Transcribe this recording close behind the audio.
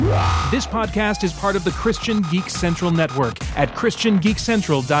This podcast is part of the Christian Geek Central Network at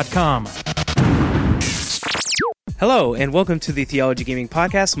ChristianGeekCentral.com. Hello, and welcome to the Theology Gaming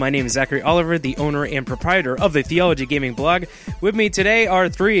Podcast. My name is Zachary Oliver, the owner and proprietor of the Theology Gaming blog. With me today are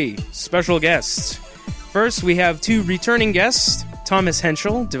three special guests. First, we have two returning guests. Thomas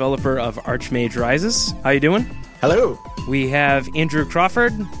Henschel, developer of Archmage Rises. How you doing? Hello. We have Andrew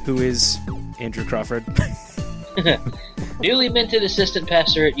Crawford, who is Andrew Crawford. Newly minted assistant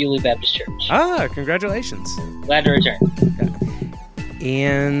pastor at Yulee Baptist Church. Ah, congratulations. Glad to return.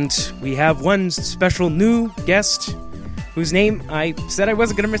 And we have one special new guest, whose name I said I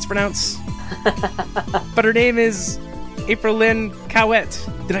wasn't going to mispronounce. But her name is April Lynn Cowett.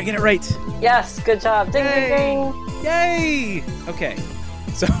 Did I get it right? Yes, good job. Ding, Yay. ding, ding. Yay! Okay,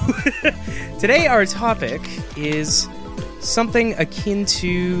 so today our topic is something akin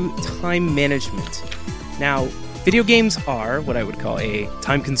to time management. Now, video games are what I would call a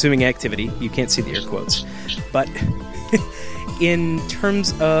time-consuming activity. You can't see the air quotes. But in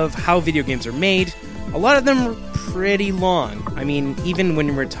terms of how video games are made, a lot of them are pretty long. I mean, even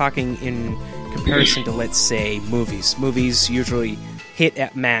when we're talking in comparison to, let's say, movies. Movies usually hit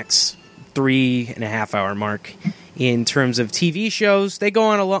at max 3.5 hour mark. In terms of TV shows, they go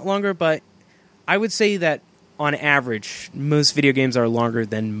on a lot longer, but I would say that on average, most video games are longer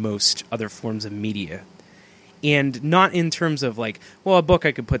than most other forms of media. And not in terms of like, well, a book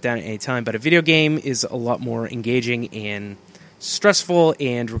I could put down at any time, but a video game is a lot more engaging and stressful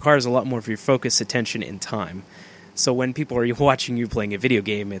and requires a lot more of your focus, attention, and time. So when people are watching you playing a video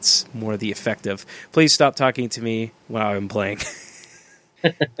game, it's more the effect of, please stop talking to me while I'm playing.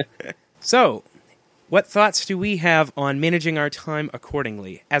 So, what thoughts do we have on managing our time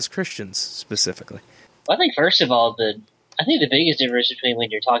accordingly, as Christians specifically? Well, I think first of all, I think the biggest difference between when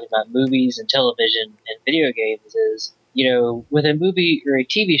you're talking about movies and television and video games is, with a movie or a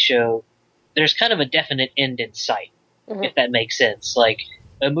TV show, there's kind of a definite end in sight, if that makes sense. Like,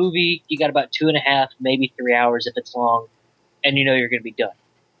 a movie, you got about 2.5, maybe 3 hours if it's long, and you're going to be done.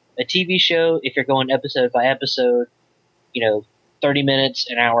 A TV show, if you're going episode by episode, 30 minutes,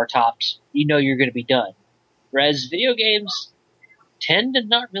 an hour tops, you're going to be done. Whereas video games tend to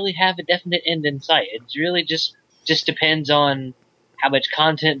not really have a definite end in sight. It's really just depends on how much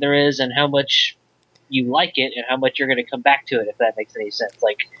content there is and how much you like it and how much you're going to come back to it, if that makes any sense.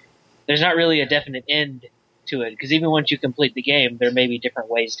 Like, there's not really a definite end to it, because even once you complete the game, there may be different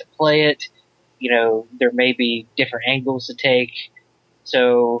ways to play it. There may be different angles to take.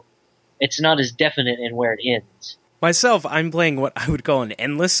 So it's not as definite in where it ends. Myself, I'm playing what I would call an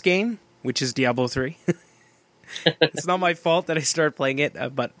endless game, which is Diablo 3. It's not my fault that I started playing it,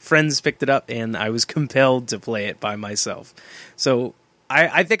 but friends picked it up, and I was compelled to play it by myself. So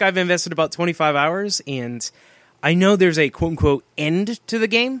I think I've invested about 25 hours, and I know there's a quote-unquote end to the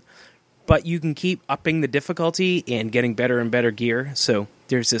game, but you can keep upping the difficulty and getting better and better gear. So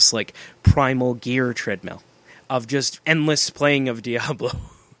there's this like primal gear treadmill of just endless playing of Diablo,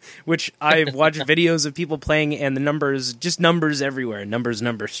 which I've watched videos of people playing, and the numbers, just numbers everywhere. Numbers.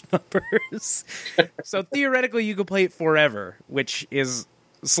 So theoretically, you could play it forever, which is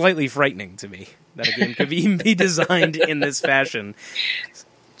slightly frightening to me, that a game could even be designed in this fashion.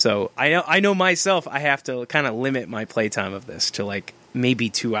 So I know myself, I have to kind of limit my playtime of this to like maybe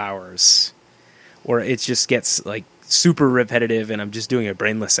 2 hours, or it just gets like super repetitive and I'm just doing a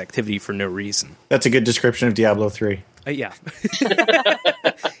brainless activity for no reason. That's a good description of Diablo 3. Yeah.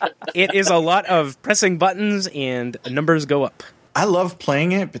 It is a lot of pressing buttons and numbers go up. I love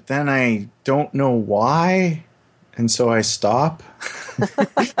playing it, but then I don't know why, and so I stop.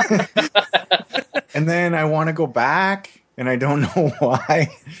 And then I want to go back, and I don't know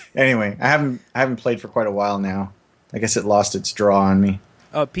why. Anyway, I haven't played for quite a while now. I guess it lost its draw on me.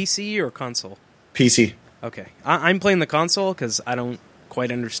 PC or console? PC. Okay. I'm playing the console because I don't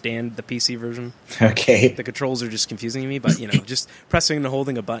quite understand the PC version. Okay. The controls are just confusing me, but, just pressing and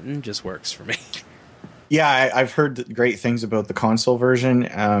holding a button just works for me. Yeah, I've heard great things about the console version,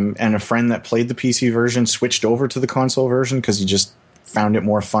 and a friend that played the PC version switched over to the console version because he just found it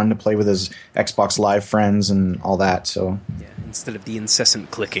more fun to play with his Xbox Live friends and all that. So yeah, instead of the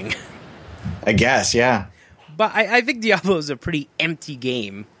incessant clicking. I guess, yeah. But I think Diablo is a pretty empty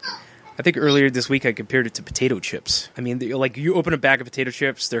game. I think earlier this week I compared it to potato chips. I mean, you open a bag of potato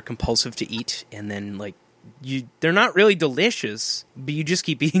chips, they're compulsive to eat, and then they're not really delicious, but you just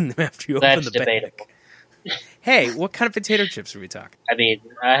keep eating them after you open the bag. Hey, what kind of potato chips are we talking? I mean,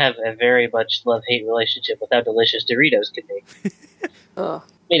 I have a very much love-hate relationship with how delicious Doritos can be. I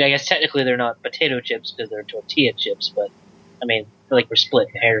mean, I guess technically they're not potato chips because they're tortilla chips, but I mean, I feel like we're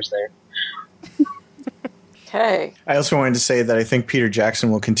splitting hairs there. Okay. I also wanted to say that I think Peter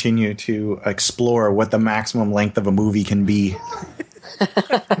Jackson will continue to explore what the maximum length of a movie can be.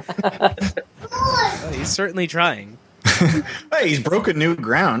 Well, he's certainly trying. Hey, he's broken new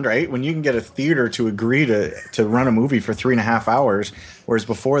ground, right? When you can get a theater to agree to run a movie for 3.5 hours, whereas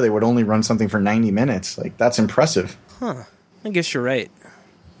before they would only run something for 90 minutes. Like, that's impressive. Huh. I guess you're right.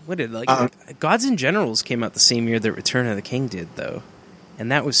 What did, Gods and Generals came out the same year that Return of the King did, though. And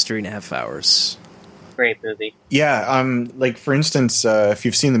that was 3.5 hours. Great movie. Yeah, like, for instance, if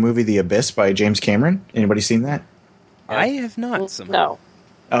you've seen the movie The Abyss by James Cameron, anybody seen that? I have not, somehow.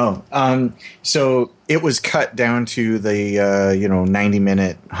 No. Oh, so it was cut down to the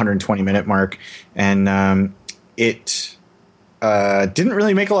 90-minute, 120-minute mark, and it didn't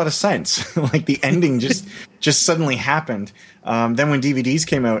really make a lot of sense. Like, the ending just suddenly happened. Then when DVDs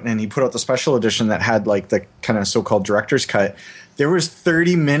came out and he put out the special edition that had like the kind of so-called director's cut, there was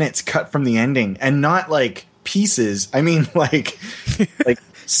 30 minutes cut from the ending, and not like pieces. I mean, like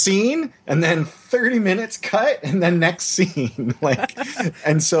scene and then 30 minutes cut and then next scene. Like,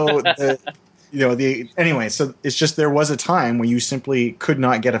 and so anyway, so it's just, there was a time where you simply could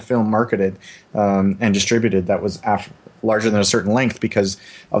not get a film marketed and distributed that was larger than a certain length because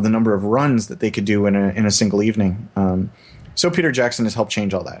of the number of runs that they could do in a single evening. So Peter Jackson has helped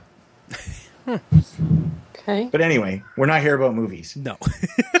change all that. Okay. But anyway, we're not here about movies. No.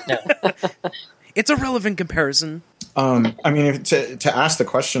 No. It's a relevant comparison. I mean, to ask the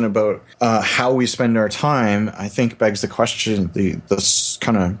question about how we spend our time, I think begs the question, the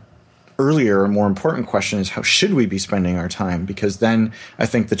kind of earlier, more important question is, how should we be spending our time? Because then I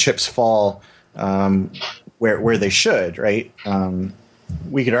think the chips fall where they should, right?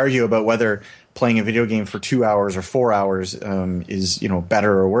 We could argue about whether playing a video game for 2 hours or 4 hours is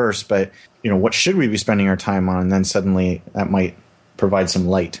better or worse, but what should we be spending our time on? And then suddenly that might provide some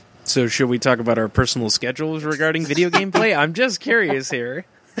light. So should we talk about our personal schedules regarding video game play? I'm just curious here.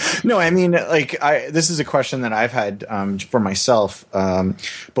 No, I mean, this is a question that I've had for myself,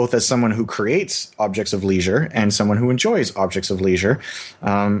 both as someone who creates objects of leisure and someone who enjoys objects of leisure.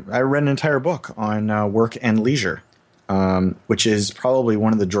 I read an entire book on work and leisure, which is probably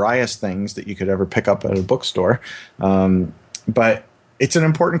one of the driest things that you could ever pick up at a bookstore. But it's an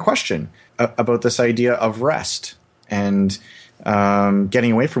important question about this idea of rest and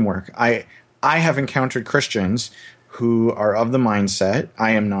getting away from work. I have encountered Christians who are of the mindset,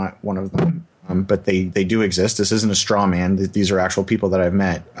 I am not one of them, but they do exist. This isn't a straw man. These are actual people that I've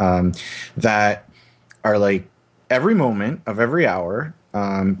met that are like, every moment of every hour,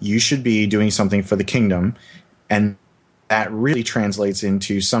 you should be doing something for the kingdom. And that really translates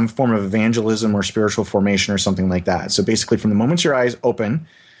into some form of evangelism or spiritual formation or something like that. So basically, from the moment your eyes open,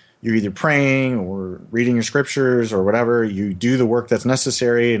 you're either praying or reading your scriptures or whatever. You do the work that's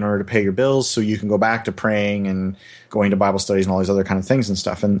necessary in order to pay your bills, so you can go back to praying and going to Bible studies and all these other kind of things and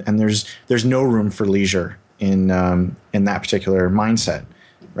stuff. And there's no room for leisure in that particular mindset,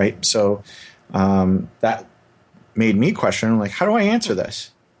 right? So that made me question, like, how do I answer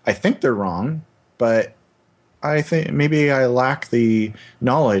this? I think they're wrong, but I think maybe I lack the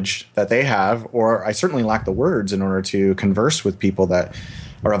knowledge that they have, or I certainly lack the words in order to converse with people that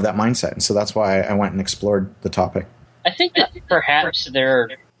are of that mindset. And so that's why I went and explored the topic. I think that perhaps their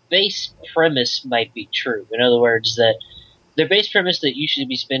base premise might be true. In other words, that their base premise that you should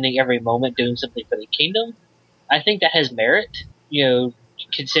be spending every moment doing something for the kingdom, I think that has merit,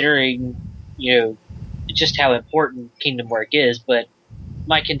 considering, just how important kingdom work is. But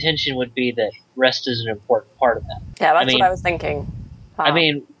my contention would be that rest is an important part of that. Yeah, that's what I was thinking. I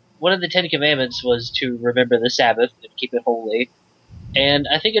mean, one of the 10 Commandments was to remember the Sabbath and keep it holy. And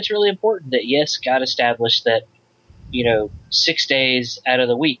I think it's really important that, yes, God established that, 6 days out of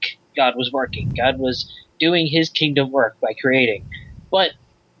the week, God was working. God was doing his kingdom work by creating. But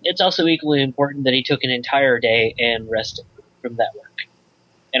it's also equally important that he took an entire day and rested from that work.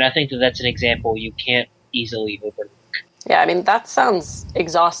 And I think that that's an example you can't easily overlook. Yeah, I mean, that sounds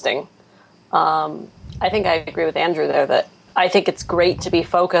exhausting. I think I agree with Andrew there that I think it's great to be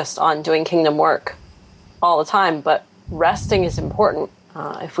focused on doing kingdom work all the time, but resting is important.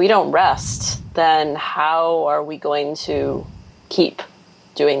 If we don't rest, then how are we going to keep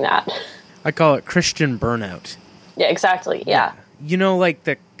doing that? I call it Christian burnout. Yeah, exactly. Yeah.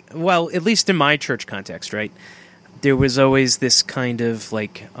 At least in my church context, right? There was always this kind of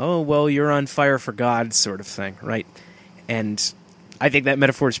like, oh, well, you're on fire for God sort of thing, right? And I think that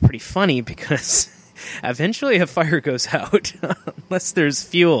metaphor is pretty funny because eventually a fire goes out unless there's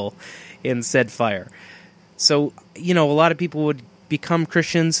fuel in said fire. So, a lot of people would become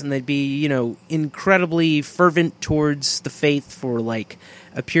Christians and they'd be, incredibly fervent towards the faith for like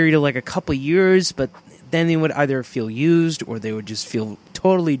a period of like a couple years, but then they would either feel used or they would just feel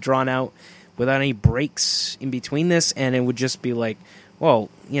totally drawn out without any breaks in between this, and it would just be like, well,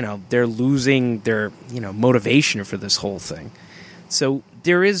 they're losing their, motivation for this whole thing. So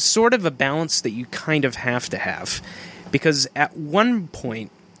there is sort of a balance that you kind of have to have, because at one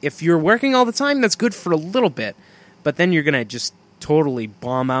point, if you're working all the time, that's good for a little bit, but then you're going to just totally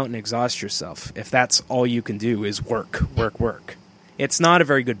bomb out and exhaust yourself if that's all you can do is work. It's not a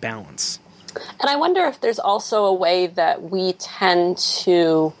very good balance. And I wonder if there's also a way that we tend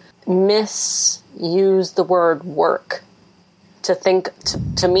to misuse the word work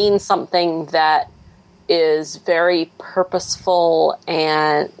to mean something that is very purposeful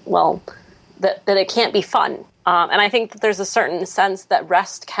and, well, that it can't be fun. And I think that there's a certain sense that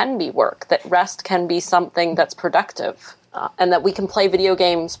rest can be work, that rest can be something that's productive, and that we can play video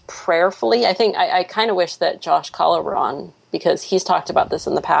games prayerfully. I think I kind of wish that Josh Collar were on, because he's talked about this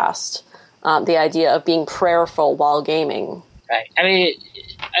in the past, the idea of being prayerful while gaming. Right. I mean,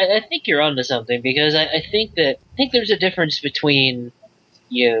 I think you're onto something, because I think there's a difference between,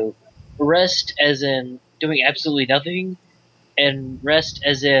 rest as in doing absolutely nothing, and rest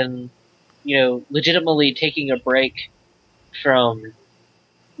as in, legitimately taking a break from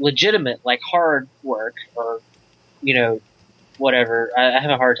legitimate, like, hard work or, whatever. I have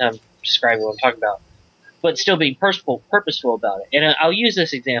a hard time describing what I'm talking about, but still being purposeful about it. And I'll use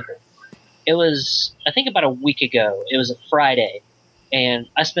this example. It was, I think, about a week ago. It was a Friday, and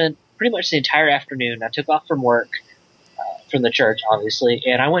I spent pretty much the entire afternoon. I took off from work, from the church, obviously,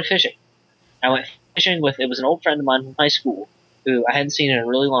 and I went fishing. I went fishing it was an old friend of mine from high school who I hadn't seen in a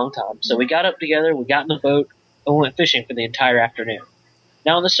really long time. So we got up together, we got in the boat, and we went fishing for the entire afternoon.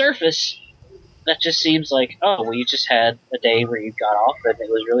 Now, on the surface, that just seems like, oh, well, you just had a day where you got off, and it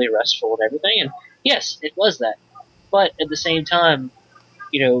was really restful and everything. And yes, it was that. But at the same time,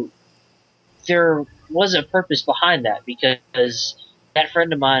 there was a purpose behind that, because that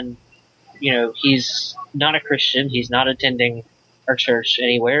friend of mine, he's not a Christian. He's not attending our church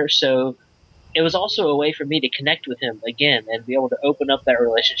anywhere. So it was also a way for me to connect with him again and be able to open up that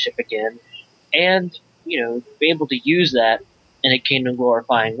relationship again and, be able to use that in a kingdom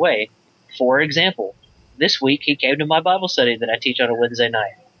glorifying way. For example, this week he came to my Bible study that I teach on a Wednesday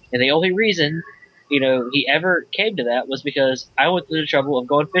night. And the only reason, he ever came to that was because I went through the trouble of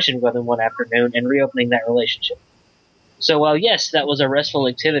going fishing with him one afternoon and reopening that relationship. So while, yes, that was a restful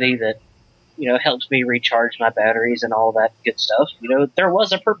activity that, helped me recharge my batteries and all that good stuff, there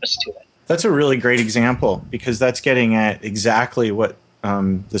was a purpose to it. That's a really great example, because that's getting at exactly what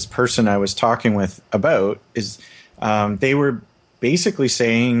this person I was talking with about is they were basically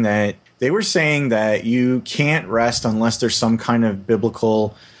saying that you can't rest unless there's some kind of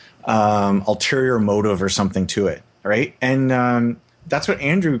biblical ulterior motive or something to it, right? And that's what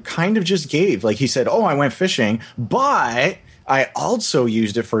Andrew kind of just gave. Like, he said, oh, I went fishing, but I also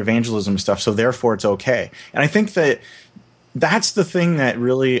used it for evangelism stuff, so therefore it's okay. And I think that's the thing that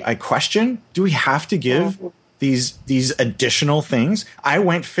really I question. Do we have to give these additional things? I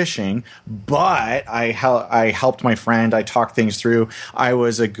went fishing, but I helped my friend. I talked things through. I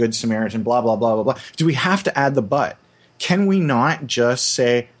was a good Samaritan, blah, blah, blah, blah, blah. Do we have to add the but? Can we not just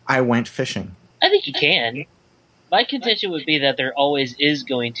say, I went fishing? I think you can. My contention would be that there always is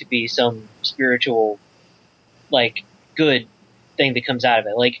going to be some spiritual, like, good thing that comes out of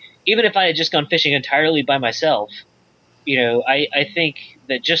it. Like, even if I had just gone fishing entirely by myself, I think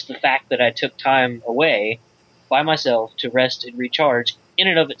that just the fact that I took time away by myself to rest and recharge in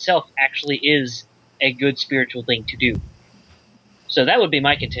and of itself actually is a good spiritual thing to do. So that would be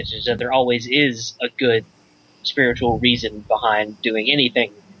my contention, is that there always is a good spiritual reason behind doing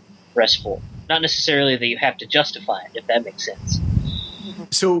anything restful. Not necessarily that you have to justify it, if that makes sense.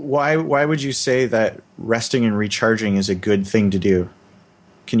 So why would you say that resting and recharging is a good thing to do?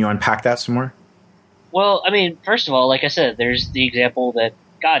 Can you unpack that some more? Well, I mean, first of all, like I said, there's the example that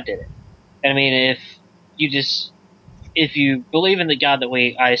God did it. And I mean, if you believe in the God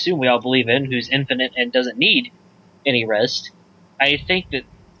that I assume we all believe in, who's infinite and doesn't need any rest, I think that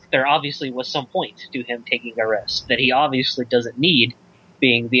there obviously was some point to him taking a rest, that he obviously doesn't need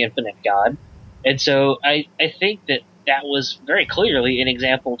being the infinite God. And so I think that was very clearly an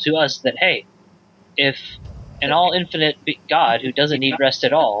example to us that, hey, if an all-infinite God who doesn't need rest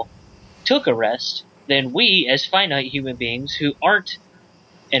at all took a rest, then we, as finite human beings who aren't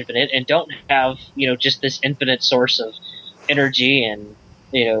infinite and don't have, just this infinite source of energy and,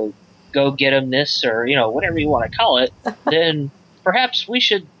 go get 'em this or, whatever you want to call it, then perhaps we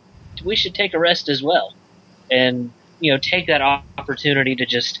should take a rest as well. And, take that opportunity to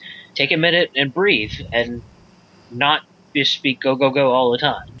just take a minute and breathe and not just be go, go, go all the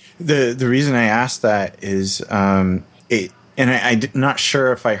time. The reason I asked that is I'm not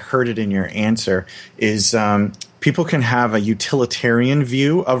sure if I heard it in your answer, is people can have a utilitarian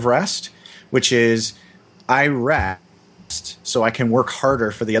view of rest, which is I rest so I can work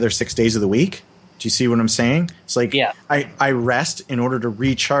harder for the other 6 days of the week. Do you see what I'm saying? It's like I rest in order to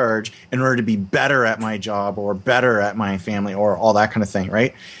recharge, in order to be better at my job or better at my family or all that kind of thing,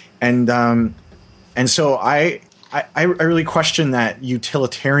 right? And so I really question that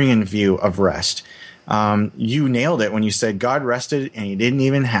utilitarian view of rest. You nailed it when you said God rested and he didn't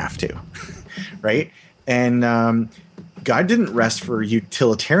even have to, right? And God didn't rest for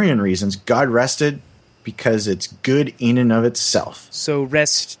utilitarian reasons. God rested because it's good in and of itself. So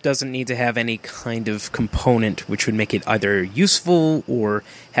rest doesn't need to have any kind of component which would make it either useful or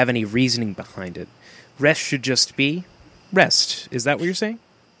have any reasoning behind it. Rest should just be rest. Is that what you're saying?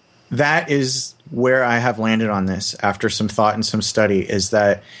 That is where I have landed on this after some thought and some study, is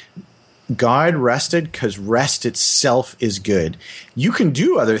that God rested because rest itself is good. You can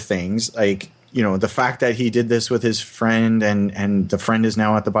do other things, like, the fact that he did this with his friend and the friend is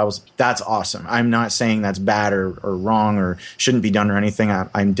now at the Bible, that's awesome. I'm not saying that's bad or wrong or shouldn't be done or anything.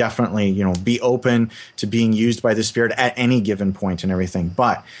 I'm definitely, be open to being used by the Spirit at any given point and everything.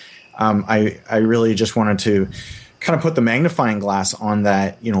 But I really just wanted to kind of put the magnifying glass on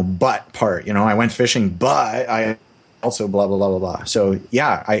that, but part. I went fishing, but I also blah, blah, blah, blah, blah. So,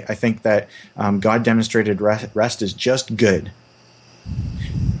 yeah, I think that God demonstrated rest is just good.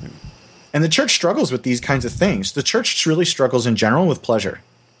 And the church struggles with these kinds of things. The church really struggles in general with pleasure.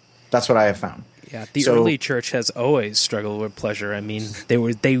 That's what I have found. Yeah, the early church has always struggled with pleasure. I mean,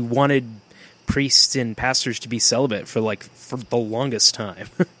 they wanted priests and pastors to be celibate for the longest time.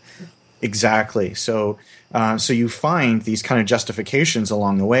 Exactly. So you find these kind of justifications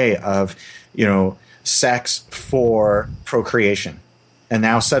along the way of, sex for procreation. And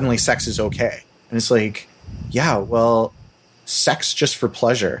now suddenly sex is okay. And it's like, yeah, well, sex just for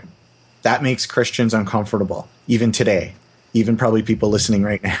pleasure. That makes Christians uncomfortable, even today, even probably people listening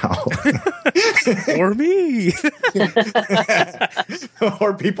right now. Or me.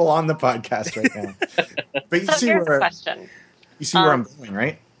 Or people on the podcast right now. But So here's a question. You see where I'm going,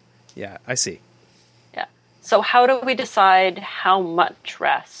 right? Yeah, I see. Yeah. So how do we decide how much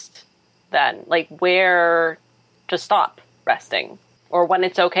rest then? Like where to stop resting or when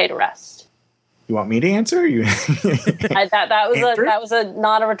it's okay to rest? You want me to answer? That was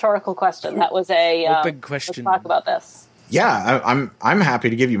not a rhetorical question. That was a open question. Let's talk about this. Yeah, I'm happy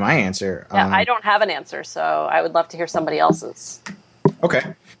to give you my answer. Yeah, I don't have an answer, so I would love to hear somebody else's.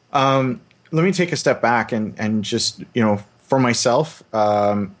 Okay. Let me take a step back and just, for myself,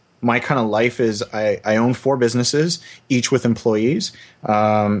 my kind of life is I own 4 businesses, each with employees.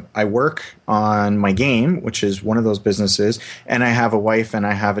 I work on my game, which is one of those businesses, and I have a wife and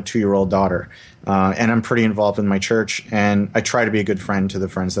I have a 2-year-old daughter. And I'm pretty involved in my church, and I try to be a good friend to the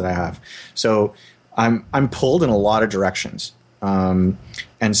friends that I have. So I'm pulled in a lot of directions. And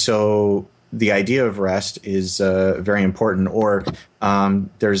so the idea of rest is very important. Or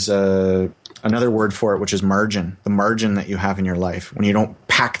there's another word for it, which is margin, the margin that you have in your life when you don't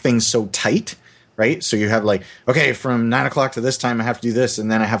pack things so tight, right? So you have okay, from 9 o'clock to this time, I have to do this.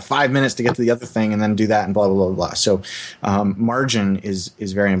 And then I have 5 minutes to get to the other thing and then do that and blah, blah, blah, blah. So margin is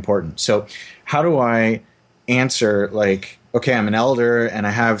very important. So how do I answer okay, I'm an elder and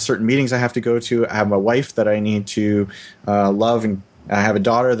I have certain meetings I have to go to. I have my wife that I need to love, and I have a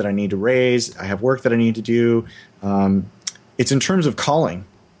daughter that I need to raise. I have work that I need to do. It's in terms of calling.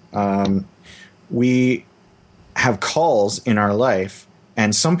 We have calls in our life,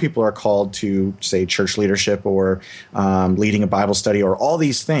 and some people are called to, say, church leadership or leading a Bible study or all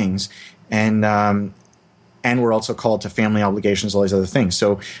these things. And we're also called to family obligations, all these other things.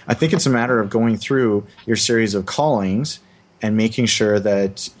 So I think it's a matter of going through your series of callings and making sure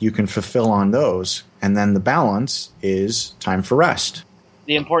that you can fulfill on those. And then the balance is time for rest.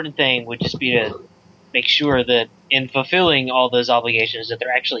 The important thing would just be to make sure that in fulfilling all those obligations that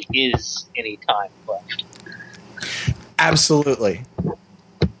there actually is any time left. Absolutely.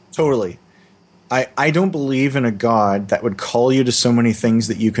 Totally. I don't believe in a God that would call you to so many things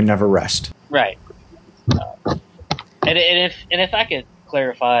that you can never rest. Right. And if I could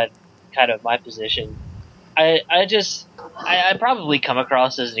clarify kind of my position, I probably come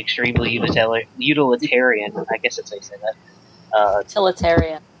across as an extremely utilitarian. I guess that's how you say that.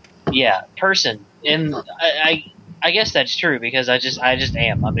 Utilitarian. Yeah, person, and I guess that's true because I just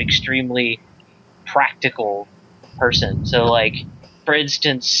am. I'm an extremely practical person. So for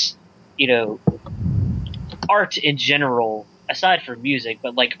instance, art in general, aside from music,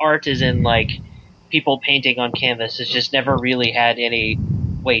 but art is in people painting on canvas has just never really had any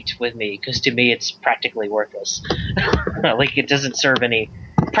weight with me, because to me it's practically worthless. Like, it doesn't serve any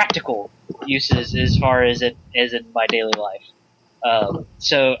practical uses as far as in my daily life.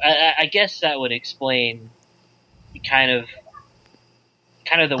 So I guess that would explain kind of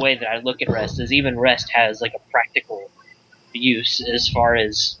the way that I look at rest, is even rest has like a practical use as far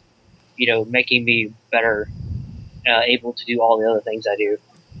as, making me better able to do all the other things I do.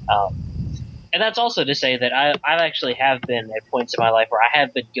 And that's also to say that I actually have been at points in my life where I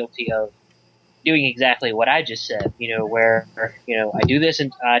have been guilty of doing exactly what I just said, where, I do this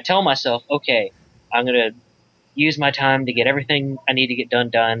and I tell myself, okay, I'm going to use my time to get everything I need to get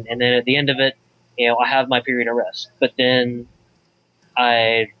done. And then at the end of it, I have my period of rest. But then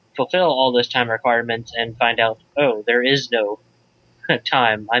I fulfill all those time requirements and find out, oh, there is no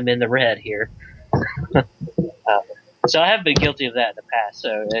time. I'm in the red here. So I have been guilty of that in the past.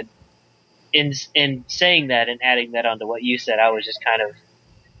 So in saying that and adding that onto what you said, I was just kind of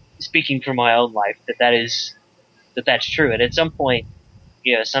speaking from my own life that's true. And at some point,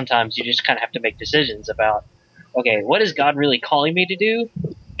 sometimes you just kind of have to make decisions about, okay, what is God really calling me to do?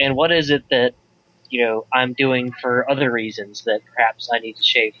 And what is it that, I'm doing for other reasons that perhaps I need to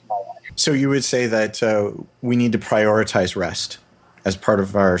shave from my life? So you would say that we need to prioritize rest as part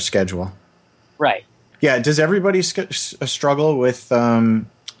of our schedule. Right. Yeah. Does everybody struggle with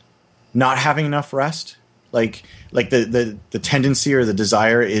not having enough rest? Like the tendency or the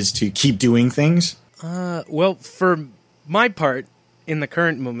desire is to keep doing things? Well, for my part, in the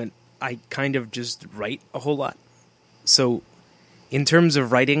current moment, I kind of just write a whole lot. So in terms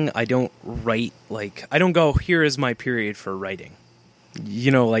of writing, I don't write I don't go, here is my period for writing.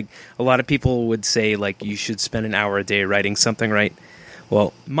 Like a lot of people would say, like, you should spend an hour a day writing something, right?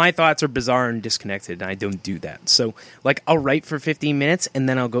 Well, my thoughts are bizarre and disconnected, and I don't do that. So, I'll write for 15 minutes, and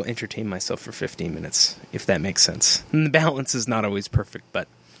then I'll go entertain myself for 15 minutes, if that makes sense. And the balance is not always perfect, but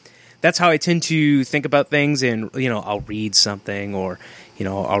that's how I tend to think about things, and, I'll read something, or,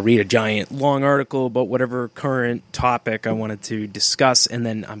 I'll read a giant, long article about whatever current topic I wanted to discuss, and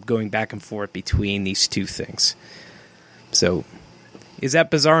then I'm going back and forth between these two things. So, is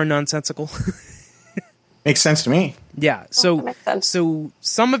that bizarre and nonsensical? Makes sense to me. Yeah, so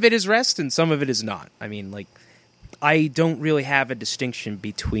some of it is rest and some of it is not. I mean, I don't really have a distinction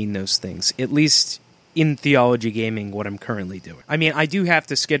between those things, at least in theology gaming, what I'm currently doing. I mean, I do have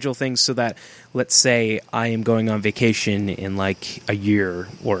to schedule things so that, let's say, I am going on vacation in a year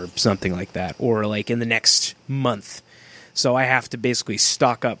or something like that, or in the next month. So I have to basically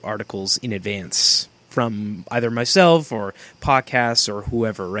stock up articles in advance from either myself or podcasts or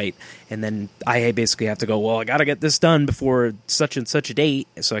whoever, right? And then I basically have to go, well, I got to get this done before such and such a date,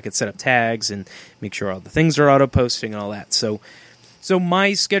 so I could set up tags and make sure all the things are auto-posting and all that. So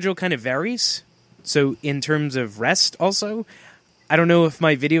my schedule kind of varies. So in terms of rest also, I don't know if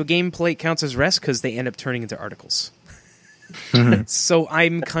my video game play counts as rest because they end up turning into articles. So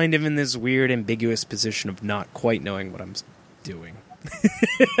I'm kind of in this weird, ambiguous position of not quite knowing what I'm doing.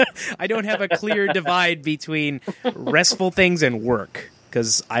 I don't have a clear divide between restful things and work,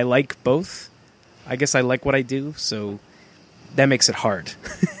 because I like both. I guess I like what I do, so that makes it hard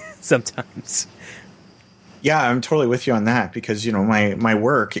sometimes. Yeah, I'm totally with you on that, because my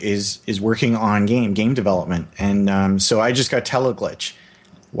work is working on game development, and so I just got Teleglitch.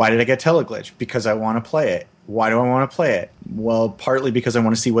 Why did I get Teleglitch? Because I want to play it. Why do I want to play it? Well, partly because I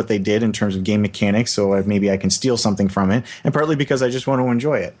want to see what they did in terms of game mechanics, so maybe I can steal something from it, and partly because I just want to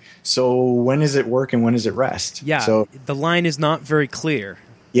enjoy it. So when is it work and when is it rest? Yeah, so the line is not very clear.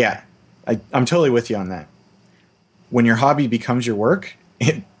 Yeah, I'm totally with you on that. When your hobby becomes your work,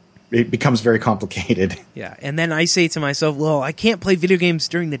 it becomes very complicated. Yeah, and then I say to myself, well, I can't play video games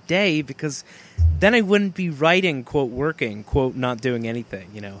during the day because then I wouldn't be writing, quote, working, quote, not doing anything,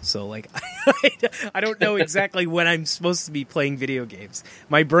 So, I don't know exactly when I'm supposed to be playing video games.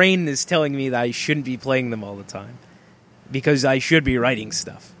 My brain is telling me that I shouldn't be playing them all the time because I should be writing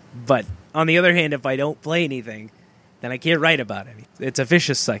stuff. But on the other hand, if I don't play anything, then I can't write about it. It's a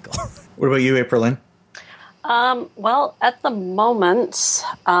vicious cycle. What about you, April Lynn? Well, at the moment,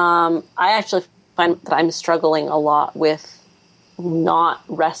 I actually find that I'm struggling a lot with not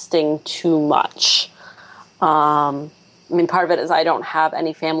resting too much. Part of it is I don't have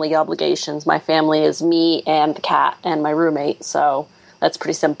any family obligations. My family is me and the cat and my roommate, so that's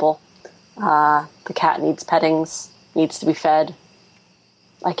pretty simple. The cat needs pettings, needs to be fed.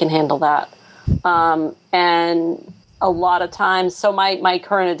 I can handle that. And a lot of times, so my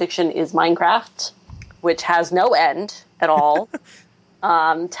current addiction is Minecraft, which has no end at all.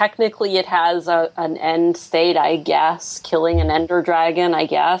 Technically, it has an end state, I guess. Killing an ender dragon, I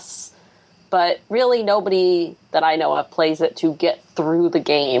guess. but really nobody that I know of plays it to get through the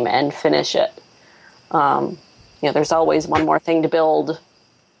game and finish it. There's always one more thing to build,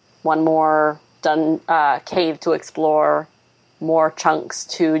 one more cave to explore, more chunks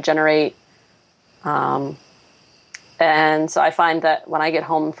to generate. And so I find that when I get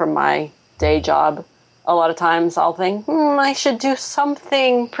home from my day job, a lot of times I'll think, I should do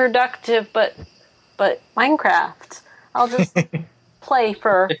something productive, but Minecraft. I'll just play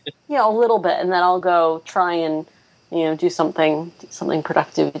for a little bit, and then I'll go try and do something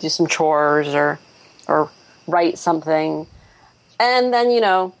productive, do some chores or write something, and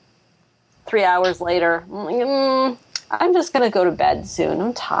then 3 hours later, I'm just going to go to bed soon.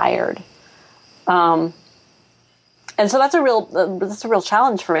 I'm tired. And so that's a real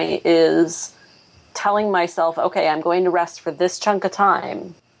challenge for me, is telling myself, okay, I'm going to rest for this chunk of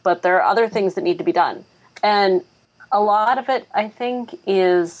time, but there are other things that need to be done. And a lot of it, I think,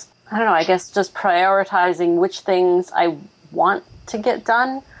 is, I don't know, I guess just prioritizing which things I want to get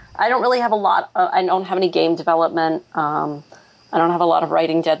done. I don't really have I don't have any game development. I don't have a lot of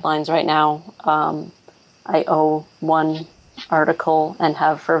writing deadlines right now. I owe one article and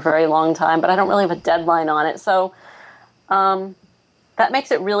have for a very long time, but I don't really have a deadline on it. So that makes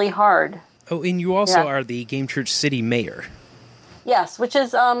it really hard. Oh, and you also are the Game Church City mayor. Yes, which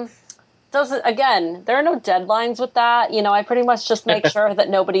is, again, there are no deadlines with that. I pretty much just make sure that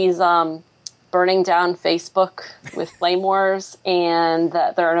nobody's burning down Facebook with flame wars, and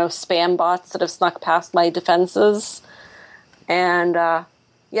that there are no spam bots that have snuck past my defenses. And,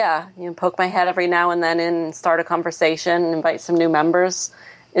 poke my head every now and then in and start a conversation, invite some new members.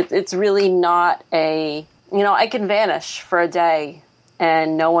 It's really not I can vanish for a day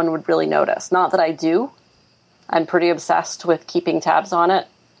and no one would really notice. Not that I do. I'm pretty obsessed with keeping tabs on it.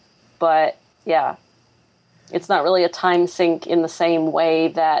 But, yeah, it's not really a time sink in the same way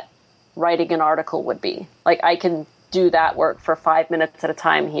that writing an article would be. Like, I can do that work for 5 minutes at a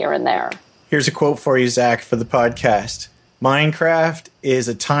time here and there. Here's a quote for you, Zach, for the podcast. Minecraft is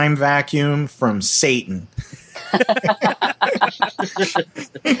a time vacuum from Satan.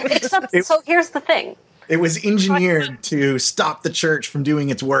 So here's the thing. It was engineered to stop the church from doing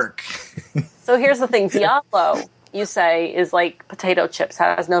its work. So here's the thing. Diablo, you say, is like potato chips,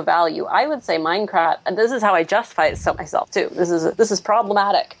 has no value. I would say Minecraft, and this is how I justify it to myself too. This is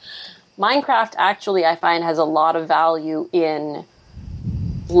problematic. Minecraft actually, I find, has a lot of value in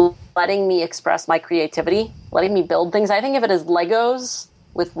letting me express my creativity, letting me build things. I think of it as Legos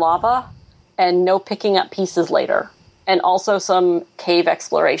with lava and no picking up pieces later. And also some cave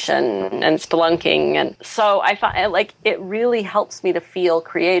exploration and spelunking. And so I find it really helps me to feel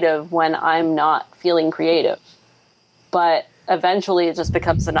creative when I'm not feeling creative. But eventually it just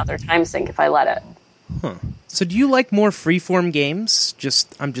becomes another time sink if I let it. Huh. So do you like more freeform games?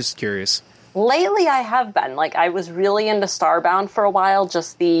 I'm just curious. Lately I have been. I was really into Starbound for a while,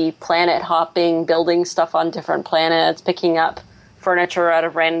 just the planet hopping, building stuff on different planets, picking up furniture out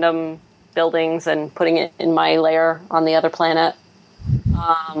of random buildings and putting it in my lair on the other planet.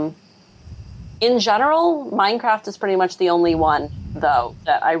 In general, Minecraft is pretty much the only one, though,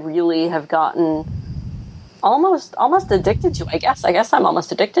 that I really have gotten almost addicted to. I guess I'm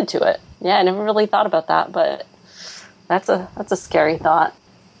almost addicted to it. Yeah, I never really thought about that, but that's a scary thought.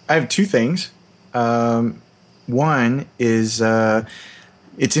 I have two things. One is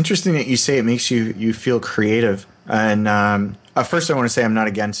it's interesting that you say it makes you feel creative. And first, I want to say I'm not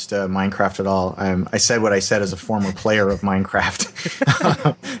against Minecraft at all. I said what I said as a former player of Minecraft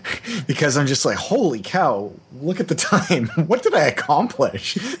because I'm just like, holy cow! Look at the time. What did I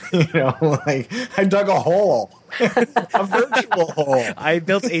accomplish? I dug a hole, a virtual hole. I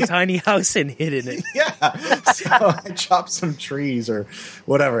built a tiny house and hid in it. Yeah, so I chopped some trees or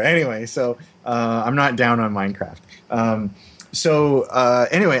whatever. Anyway, so I'm not down on Minecraft.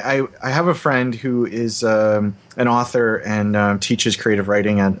 Anyway, I have a friend who is an author and teaches creative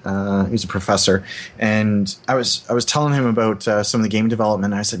writing at he's a professor, and I was telling him about some of the game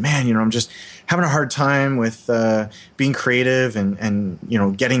development. And I said, man, I'm just having a hard time with being creative and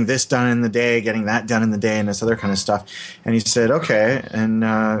getting this done in the day, getting that done in the day, and this other kind of stuff. And he said, okay. And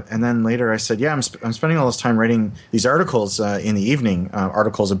then later I said, yeah, I'm spending all this time writing these articles in the evening,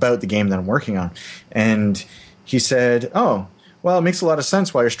 articles about the game that I'm working on. And he said, oh, well, it makes a lot of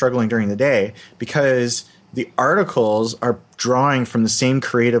sense why you're struggling during the day, because the articles are drawing from the same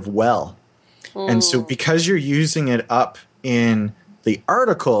creative well. And so because you're using it up in the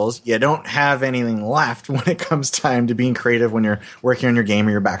articles, you don't have anything left when it comes time to being creative when you're working on your game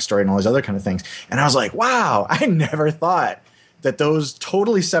or your backstory and all these other kind of things. And I was like, wow, I never thought that those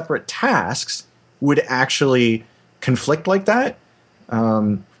totally separate tasks would actually conflict like that.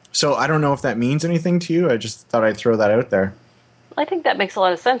 So I don't know if that means anything to you. I just thought I'd throw that out there. I think that makes a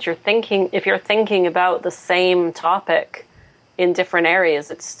lot of sense. If you're thinking about the same topic in different areas,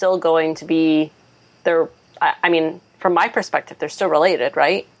 it's still going to be there. I mean, from my perspective, they're still related,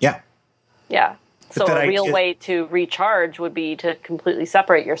 right? Yeah. Yeah. So that a real idea- way to recharge would be to completely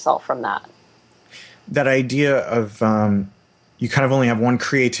separate yourself from that. That idea of you kind of only have one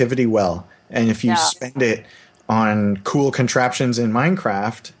creativity well, and if you Yeah. spend it on cool contraptions in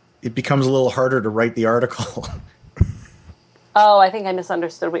Minecraft, it becomes a little harder to write the article. Oh, I think I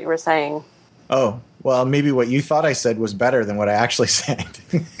misunderstood what you were saying. Oh, well, maybe what you thought I said was better than what I actually said.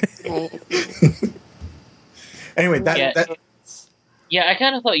 Anyway, that Yeah, I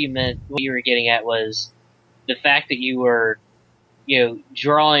kind of thought you meant what you were getting at was the fact that you were,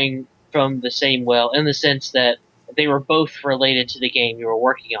 drawing from the same well in the sense that they were both related to the game you were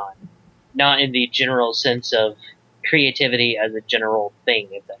working on, not in the general sense of creativity as a general thing,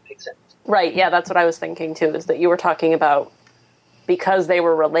 if that makes sense. Right, yeah, that's what I was thinking too, is that you were talking about because they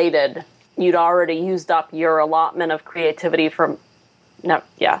were related, you'd already used up your allotment of creativity from... No,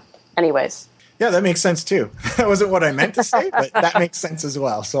 yeah. Anyways. Yeah, that makes sense too. That wasn't what I meant to say, but that makes sense as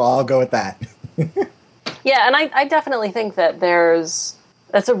well. So I'll go with that. Yeah, and I definitely think that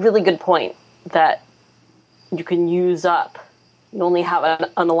that's a really good point, that you can use up, you only have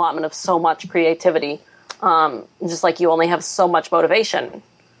an allotment of so much creativity, just like you only have so much motivation.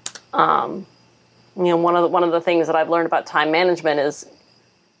 One of the things that I've learned about time management is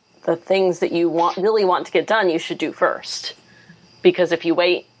the things that you really want to get done, you should do first. Because if you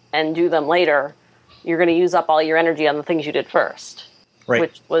wait and do them later, you're going to use up all your energy on the things you did first. Right.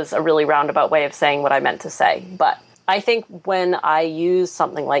 Which was a really roundabout way of saying what I meant to say. But I think when I use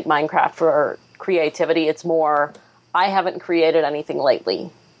something like Minecraft for creativity, it's more, I haven't created anything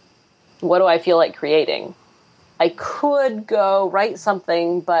lately. What do I feel like creating? I could go write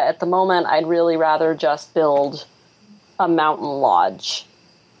something, but at the moment, I'd really rather just build a mountain lodge.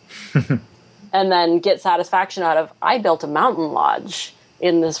 And then get satisfaction out of, I built a mountain lodge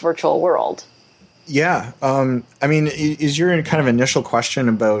in this virtual world. Yeah. I mean, is your kind of initial question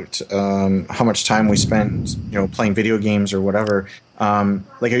about how much time we spend, playing video games or whatever, are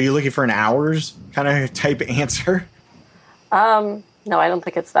you looking for an hours kind of type answer? No, I don't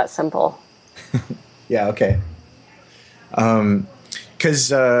think it's that simple. Yeah, okay.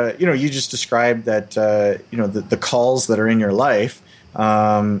 Because, you just described that, the calls that are in your life,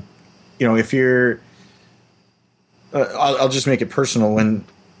 if you're, I'll just make it personal. When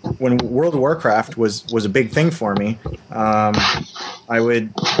World of Warcraft was a big thing for me, I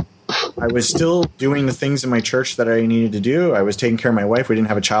was still doing the things in my church that I needed to do. I was taking care of my wife. We didn't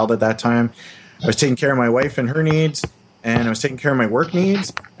have a child at that time. I was taking care of my wife and her needs, and I was taking care of my work needs.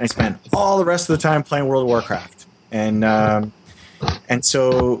 And I spent all the rest of the time playing World of Warcraft. And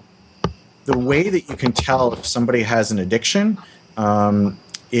so the way that you can tell if somebody has an addiction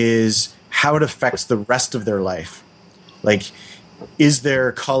is how it affects the rest of their life. Like, is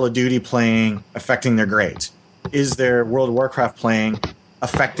their Call of Duty playing affecting their grades? Is their World of Warcraft playing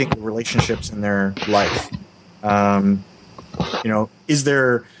affecting the relationships in their life? Is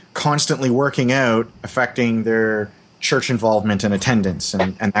their constantly working out affecting their church involvement and attendance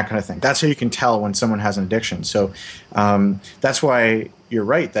and that kind of thing? That's how you can tell when someone has an addiction. So that's why you're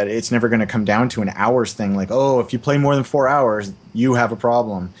right, that it's never going to come down to an hours thing. Like, oh, if you play more than 4 hours, you have a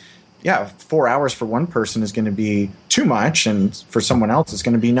problem. Yeah, 4 hours for one person is going to be too much, and for someone else it's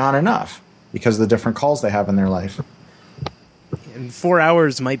going to be not enough because of the different calls they have in their life. And 4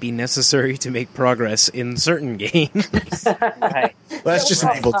 hours might be necessary to make progress in certain games. Right. Well, that's just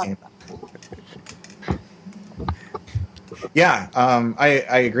an evil game. Yeah,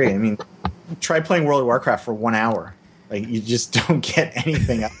 I agree. I mean, try playing World of Warcraft for 1 hour. Like, you just don't get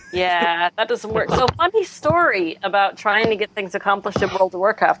anything out. Yeah, that doesn't work. So, funny story about trying to get things accomplished in World of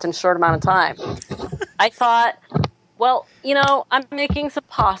Warcraft in a short amount of time. I thought, well, I'm making some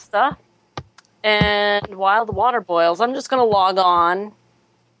pasta, and while the water boils, I'm just going to log on.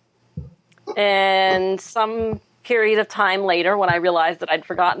 And some period of time later, when I realized that I'd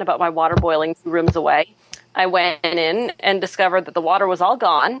forgotten about my water boiling 2 rooms away, I went in and discovered that the water was all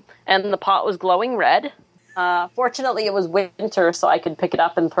gone, and the pot was glowing red. Fortunately, it was winter, so I could pick it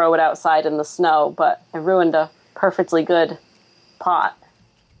up and throw it outside in the snow, but I ruined a perfectly good pot.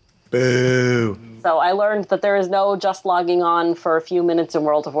 Boo. So I learned that there is no just logging on for a few minutes in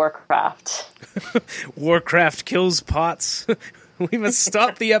World of Warcraft. Warcraft kills pots. We must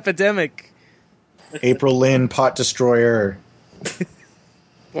stop the epidemic. April Lynn, pot destroyer.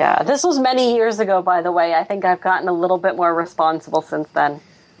 Yeah, this was many years ago, by the way. I think I've gotten a little bit more responsible since then.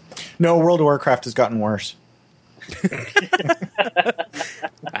 No, World of Warcraft has gotten worse.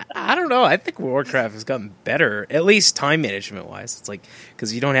 I don't know. I think Warcraft has gotten better, at least time management wise. It's like,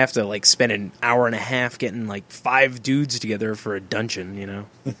 because you don't have to like spend an hour and a half getting like 5 dudes together for a dungeon, you know?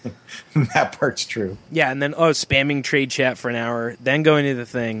 That part's true. Yeah, and then spamming trade chat for an hour, then going to the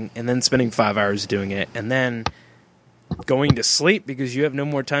thing, and then spending 5 hours doing it, and then going to sleep because you have no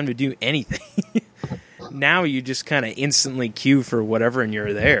more time to do anything. Now you just kind of instantly queue for whatever, and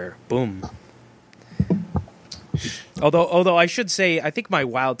you're there. Boom. Although I should say, I think my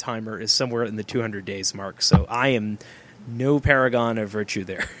WoW timer is somewhere in the 200 days mark, so I am no paragon of virtue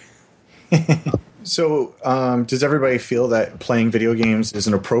there. So, does everybody feel that playing video games is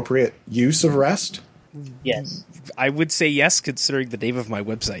an appropriate use of rest? Yes. I would say yes, considering the name of my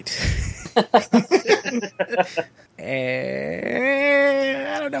website.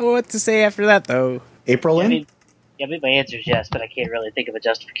 I don't know what to say after that, though. April Lynn? I mean, my answer is yes, but I can't really think of a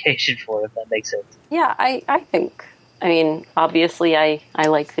justification for it, if that makes sense. Yeah, I think. I mean, obviously, I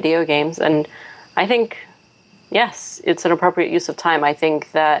like video games, and I think, yes, it's an appropriate use of time. I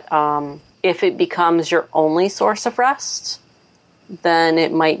think that if it becomes your only source of rest, then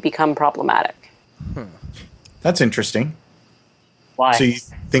it might become problematic. That's interesting. Why? So you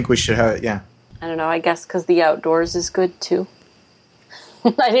think we should have, yeah. I don't know, I guess because the outdoors is good, too.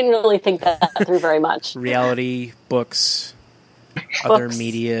 I didn't really think that through very much. Reality, books, other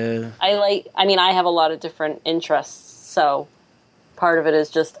media. I have a lot of different interests, so part of it is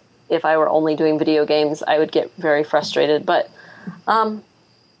just if I were only doing video games, I would get very frustrated. But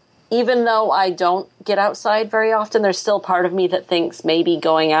even though I don't get outside very often, there's still part of me that thinks maybe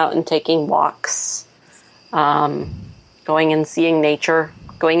going out and taking walks, going and seeing nature,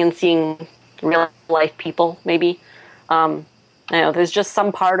 going and seeing real life people, maybe. There's just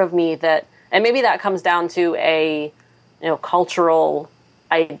some part of me that, and maybe that comes down to a, cultural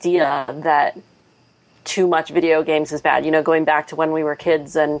idea that too much video games is bad. Going back to when we were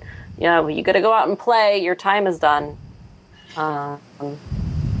kids and, you got to go out and play, your time is done.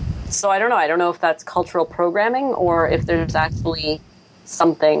 So I don't know. I don't know if that's cultural programming or if there's actually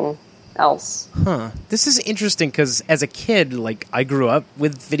something else. Huh. This is interesting because as a kid, I grew up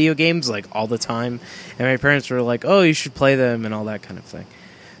with video games all the time, and my parents were like, "Oh, you should play them" and all that kind of thing.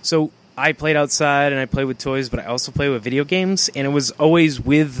 So I played outside and I played with toys, but I also played with video games, and it was always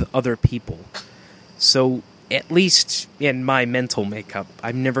with other people. So at least in my mental makeup,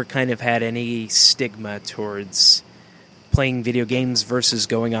 I've never kind of had any stigma towards playing video games versus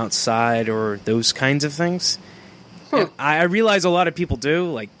going outside or those kinds of things. I realize a lot of people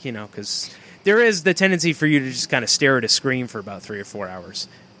do, because there is the tendency for you to just kind of stare at a screen for about 3 or 4 hours.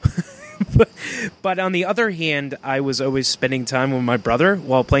 But on the other hand, I was always spending time with my brother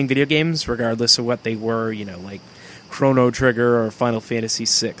while playing video games, regardless of what they were, like Chrono Trigger or Final Fantasy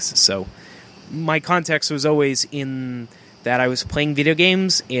VI. So my context was always in that I was playing video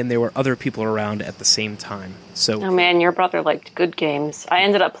games and there were other people around at the same time. So, oh man, your brother liked good games. I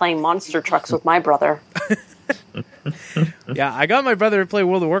ended up playing Monster Trucks with my brother. Yeah, I got my brother to play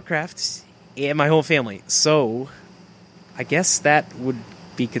World of Warcraft and my whole family. So I guess that would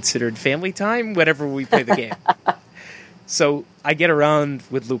be considered family time whenever we play the game. So I get around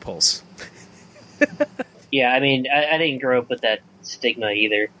with loopholes. Yeah, I mean, I didn't grow up with that stigma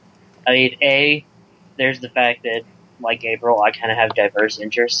either. I mean, there's the fact that, like April, I kind of have diverse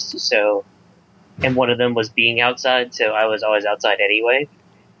interests, and one of them was being outside, so I was always outside anyway.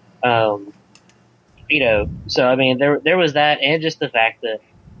 So I mean, there was that, and just the fact that,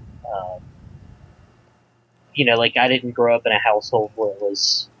 I didn't grow up in a household where it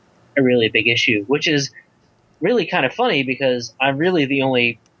was a really big issue, which is really kind of funny because I'm really the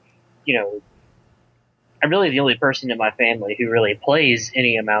only person in my family who really plays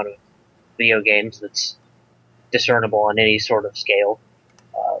any amount of video games that's discernible on any sort of scale.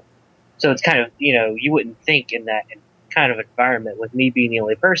 So it's kind of, you wouldn't think in that kind of environment with me being the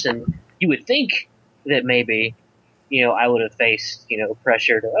only person, you would think that maybe, I would have faced,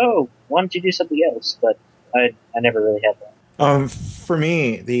 pressure to, why don't you do something else? But I never really had that. For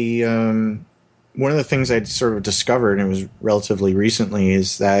me, the one of the things I'd sort of discovered, and it was relatively recently,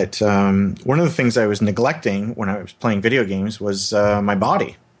 is that one of the things I was neglecting when I was playing video games was my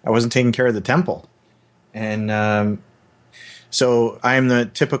body. I wasn't taking care of the temple. And so I'm the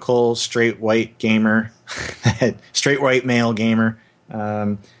typical straight white gamer, straight white male gamer,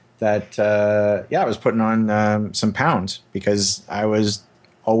 I was putting on some pounds because I was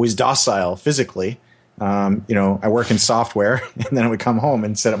always docile physically. I work in software, and then I would come home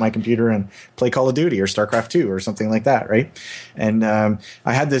and sit at my computer and play Call of Duty or StarCraft 2 or something like that, right? And I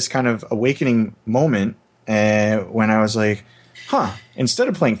had this kind of awakening moment when I was like, instead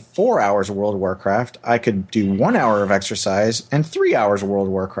of playing 4 hours of World of Warcraft, I could do 1 hour of exercise and 3 hours of World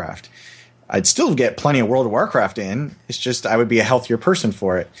of Warcraft. I'd still get plenty of World of Warcraft in. It's just I would be a healthier person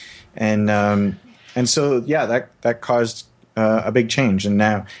for it. And so, yeah, that caused a big change. And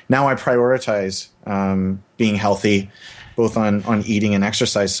now I prioritize being healthy, both on eating and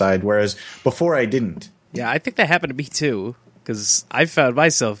exercise side, whereas before I didn't. Yeah, I think that happened to me too, because I found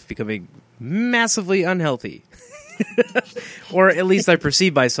myself becoming massively unhealthy. Or at least I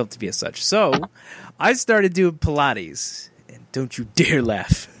perceive myself to be as such. So I started doing Pilates. And don't you dare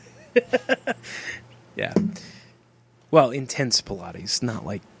laugh. Yeah. Well, intense Pilates, not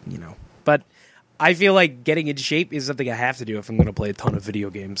like, But I feel like getting in shape is something I have to do if I'm going to play a ton of video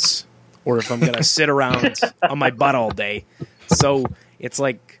games. Or if I'm going to sit around on my butt all day. So it's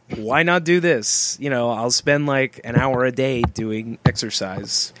like, why not do this? I'll spend like an hour a day doing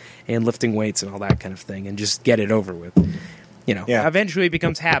exercise and lifting weights and all that kind of thing and just get it over with. Eventually it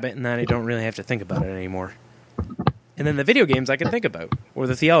becomes habit and then I don't really have to think about it anymore. And then the video games I can think about, or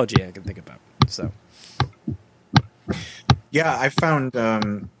the theology I can think about. So, yeah, I found,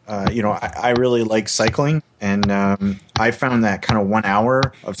 I really like cycling, and I found that kind of 1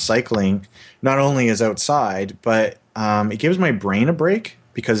 hour of cycling not only is outside, but it gives my brain a break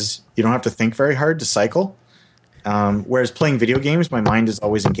because you don't have to think very hard to cycle. Whereas playing video games, my mind is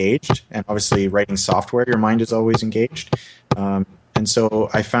always engaged, and obviously writing software, your mind is always engaged. And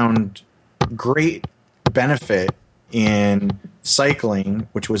so I found great benefit in cycling,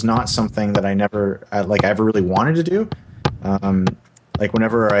 which was not something that I ever really wanted to do. Like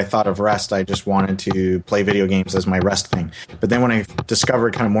whenever I thought of rest, I just wanted to play video games as my rest thing. But then when I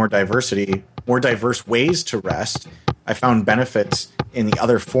discovered kind of more diverse ways to rest, I found benefits in the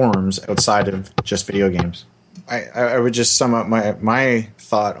other forms outside of just video games. I would just sum up my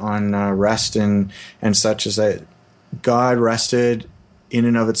thought on rest and such is that God rested in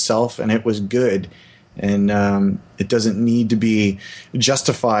and of itself, and it was good. And it doesn't need to be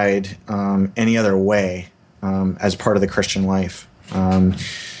justified any other way as part of the Christian life.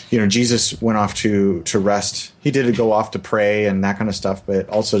 Jesus went off to rest. He did go off to pray and that kind of stuff, but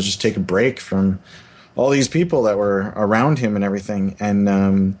also just take a break from all these people that were around him and everything.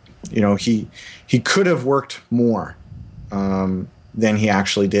 And he could have worked more than he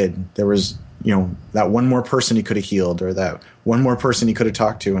actually did. There was that one more person he could have healed, or that one more person he could have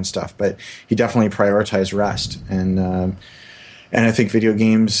talked to and stuff. But he definitely prioritized rest. And I think video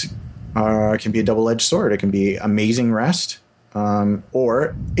games can be a double-edged sword. It can be amazing rest,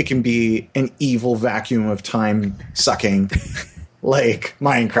 or it can be an evil vacuum of time sucking, like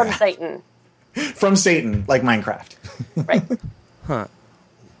Minecraft. From Satan, like Minecraft. Right. Huh.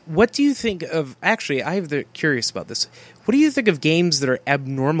 What do you think of... Actually, I'm curious about this. What do you think of games that are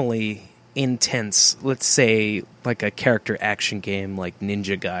abnormally intense? Let's say, like a character action game like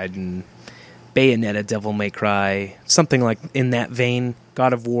Ninja Gaiden, Bayonetta, Devil May Cry, something like in that vein,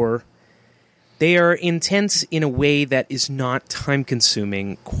 God of War. They are intense in a way that is not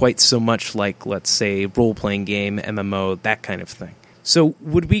time-consuming quite so much like, let's say, role-playing game, MMO, that kind of thing. So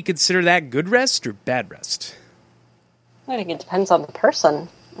would we consider that good rest or bad rest? I think it depends on the person.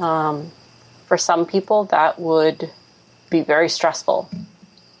 For some people, that would be very stressful.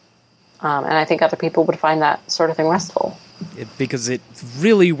 And I think other people would find that sort of thing restful. Because it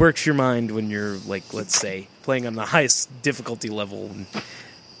really works your mind when you're, like, let's say, playing on the highest difficulty level and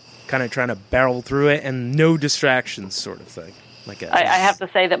kind of trying to barrel through it and no distractions sort of thing. I have to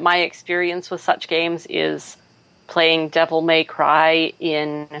say that my experience with such games is playing Devil May Cry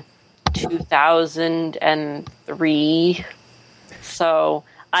in 2003. So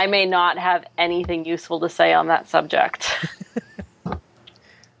I may not have anything useful to say on that subject.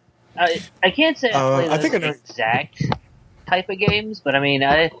 I can't say I play the exact type of games, but I mean,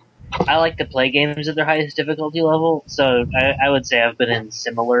 I like to play games at their highest difficulty level, so I would say I've been in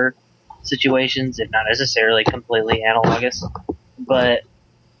similar situations, if not necessarily completely analogous. But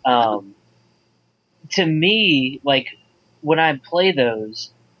to me, like, when I play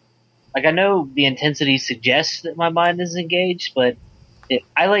those, like, I know the intensity suggests that my mind is engaged, but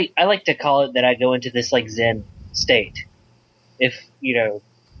I like to call it that I go into this, like, Zen state. If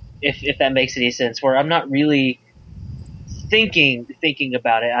that makes any sense, where I'm not really thinking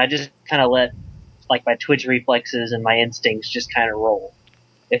about it. I just kind of let, like, my twitch reflexes and my instincts just kind of roll,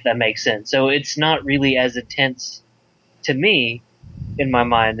 if that makes sense. So it's not really as intense to me in my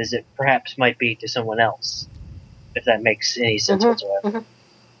mind as it perhaps might be to someone else, if that makes any sense whatsoever. Mm-hmm.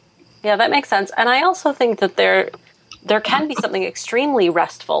 Yeah, that makes sense. And I also think that there can be something extremely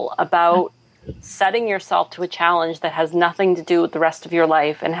restful about setting yourself to a challenge that has nothing to do with the rest of your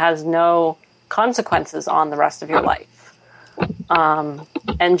life and has no consequences on the rest of your life.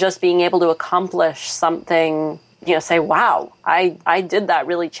 and just being able to accomplish something, say, wow, I did that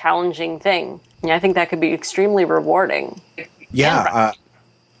really challenging thing. I think that could be extremely rewarding. Yeah.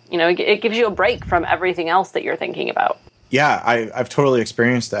 It gives you a break from everything else that you're thinking about. Yeah, I've totally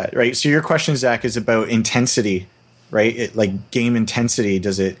experienced that, right? So your question, Zach, is about intensity, right? Like game intensity.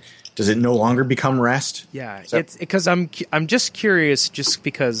 Does it no longer become rest? Yeah, it's because I'm just curious, just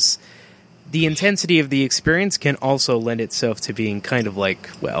because the intensity of the experience can also lend itself to being kind of like,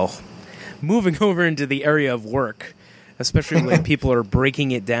 well, moving over into the area of work, especially when people are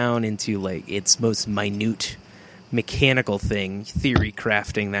breaking it down into like its most minute mechanical thing, theory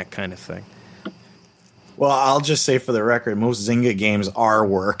crafting, that kind of thing. Well, I'll just say for the record, most Zynga games are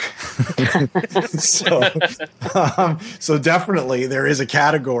work. So definitely there is a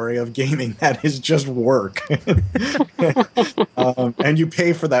category of gaming that is just work. And you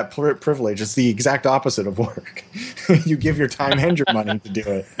pay for that privilege. It's the exact opposite of work. You give your time and your money to do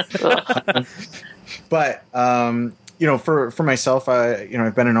it. But for myself,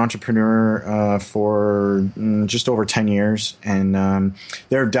 I've been an entrepreneur for just over 10 years, and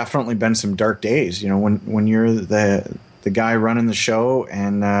there have definitely been some dark days. When you're the guy running the show,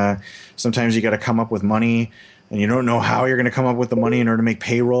 and sometimes you got to come up with money, and you don't know how you're going to come up with the money in order to make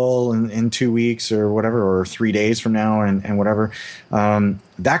payroll in 2 weeks or whatever, or 3 days from now, and whatever.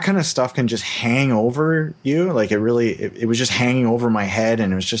 That kind of stuff can just hang over you. Like it was just hanging over my head,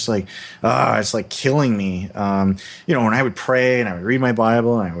 and it was just like, it's like killing me. When I would pray and I would read my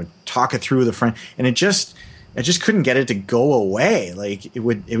Bible and I would talk it through with a friend, and I just couldn't get it to go away. Like it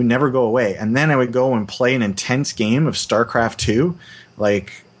would never go away. And then I would go and play an intense game of StarCraft 2,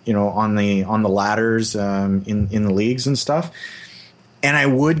 like, on the ladders, in the leagues and stuff. And I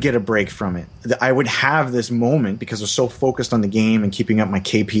would get a break from it. I would have this moment because I was so focused on the game and keeping up my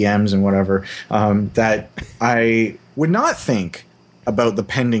KPMs and whatever, that I would not think about the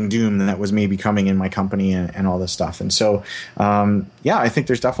pending doom that was maybe coming in my company and all this stuff. And so, I think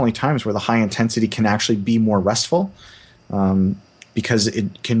there's definitely times where the high intensity can actually be more restful, because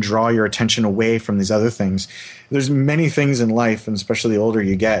it can draw your attention away from these other things. There's many things in life, and especially the older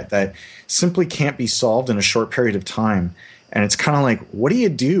you get, that simply can't be solved in a short period of time. And it's kind of like, what do you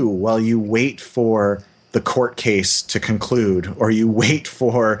do while you wait for the court case to conclude, or you wait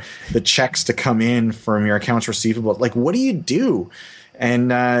for the checks to come in from your accounts receivable? Like, what do you do?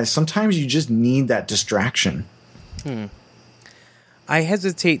 And sometimes you just need that distraction. I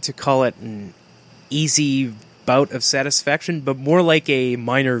hesitate to call it an easy bout of satisfaction, but more like a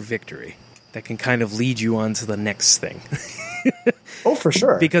minor victory that can kind of lead you on to the next thing. Oh, for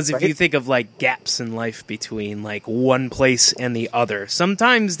sure. Because if you think of like gaps in life between like one place and the other,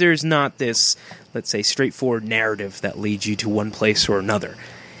 sometimes there's not this, let's say, straightforward narrative that leads you to one place or another.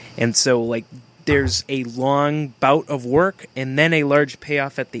 And so like there's a long bout of work and then a large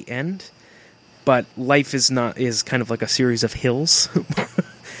payoff at the end. But life is kind of like a series of hills,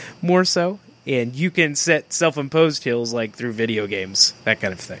 more so. And you can set self-imposed hills like through video games, that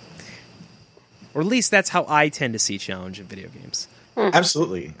kind of thing. Or at least that's how I tend to see challenge in video games.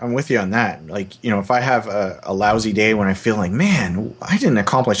 Absolutely. I'm with you on that. Like, if I have a lousy day when I feel like, man, I didn't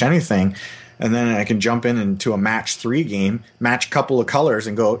accomplish anything, and then I can jump into a match 3 game, match a couple of colors,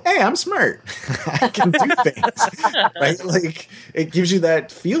 and go, hey, I'm smart. I can do things. Right? Like, it gives you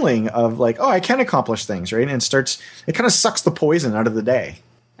that feeling of like, oh, I can accomplish things, right? And it kind of sucks the poison out of the day.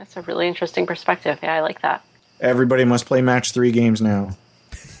 That's a really interesting perspective. Yeah, I like that. Everybody must play match 3 games now.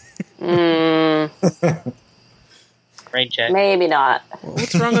 Rain check. Maybe not. Well,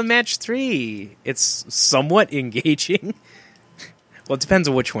 what's wrong with match 3? It's somewhat engaging. Well, it depends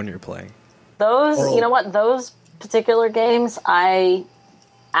on which one you're playing. Those particular games, I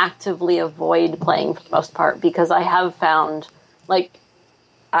actively avoid playing for the most part, because I have found, like,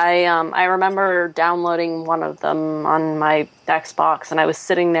 I remember downloading one of them on my Xbox, and I was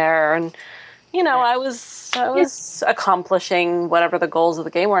sitting there, and I was accomplishing whatever the goals of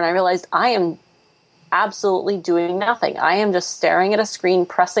the game were, and I realized I am absolutely doing nothing. I am just staring at a screen,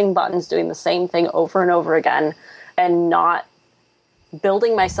 pressing buttons, doing the same thing over and over again, and not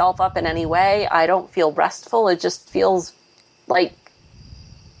building myself up in any way. I don't feel restful. It just feels like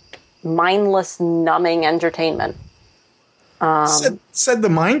mindless, numbing entertainment. Said the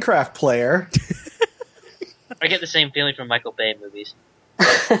Minecraft player. I get the same feeling from Michael Bay movies.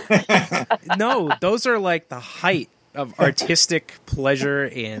 No, those are like the height of artistic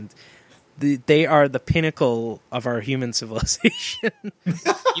pleasure, and they are the pinnacle of our human civilization.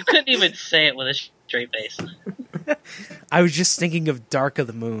 You couldn't even say it with a straight face. I was just thinking of Dark of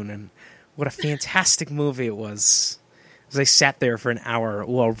the Moon, and what a fantastic movie it was. As I sat there for an hour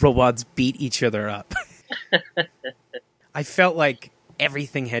while robots beat each other up. I felt like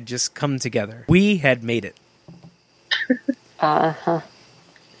everything had just come together. We had made it.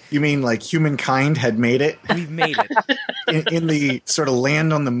 You mean like humankind had made it? We've made it. In the sort of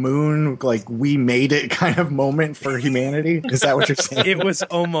land on the moon, like we made it kind of moment for humanity? Is that what you're saying? It was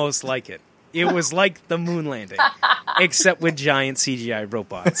almost like it. It was like the moon landing, except with giant CGI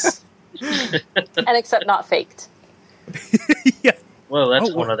robots. And except not faked. Yeah. Whoa, that's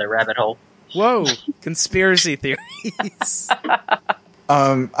Oh, one other rabbit hole. Whoa, conspiracy theories.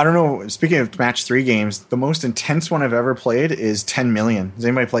 I don't know. Speaking of match 3 games, the most intense one I've ever played is 10 Million. Has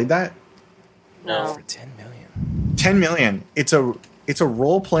anybody played that? No. For 10 million. 10 Million. It's a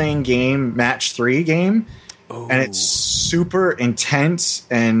role-playing game, match 3 game, and it's super intense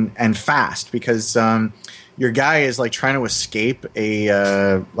and fast because your guy is like trying to escape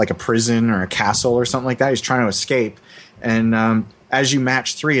a prison or a castle or something like that. He's trying to escape, and as you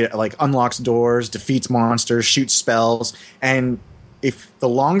match 3, it like unlocks doors, defeats monsters, shoots spells, and if the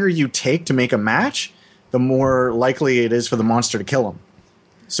longer you take to make a match, the more likely it is for the monster to kill him.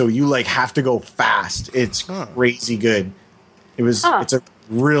 So you like have to go fast. It's crazy good. It's a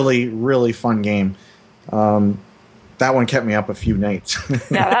really, really fun game. That one kept me up a few nights.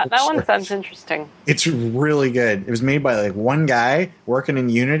 Yeah, that one sounds interesting. It's really good. It was made by like one guy working in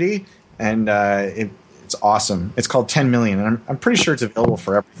Unity, and it's awesome. It's called 10 Million, and I'm pretty sure it's available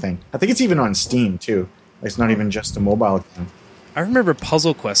for everything. I think it's even on Steam too. It's not even just a mobile game. I remember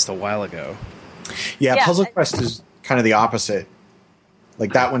Puzzle Quest a while ago. Yeah, Yeah. Puzzle Quest is kind of the opposite.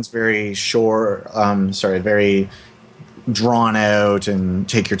 Like that one's very very drawn out and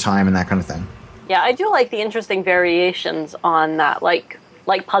take your time and that kind of thing. Yeah, I do like the interesting variations on that, like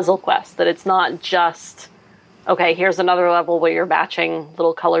Puzzle Quest, that it's not just, okay, here's another level where you're matching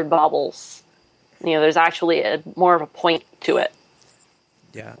little colored baubles. You know, there's actually more of a point to it.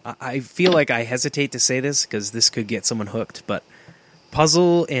 Yeah, I feel like I hesitate to say this because this could get someone hooked, but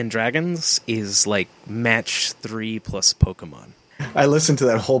Puzzle and Dragons is like match 3 plus Pokemon. I listened to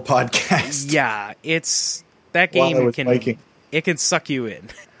that whole podcast. Yeah, it's that While I game was can biking. it can suck you in.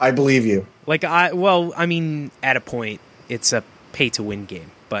 I believe you. Like at a point it's a pay to win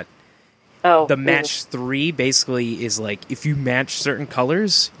game, but Oh, the match 3 basically is like if you match certain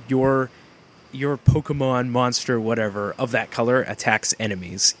colors, your Pokemon, monster, whatever of that color attacks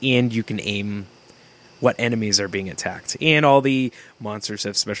enemies, and you can aim what enemies are being attacked. And all the monsters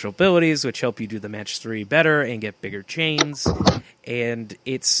have special abilities which help you do the match 3 better and get bigger chains. And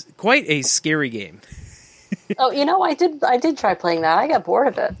it's quite a scary game. Oh, you know, I did try playing that. I got bored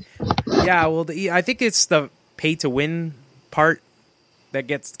of it. Yeah, well, I think it's the pay to win part that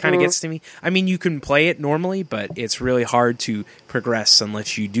gets to me. I mean, you can play it normally, but it's really hard to progress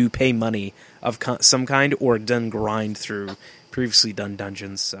unless you do pay money of some kind or done grind through previously done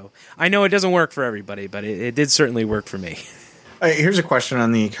dungeons. So I know it doesn't work for everybody, but it did certainly work for me. Here's a question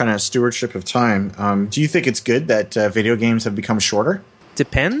on the kind of stewardship of time. Do you think it's good that video games have become shorter?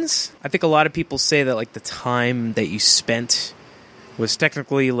 Depends. I think a lot of people say that like the time that you spent was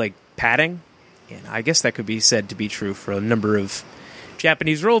technically like padding, and I guess that could be said to be true for a number of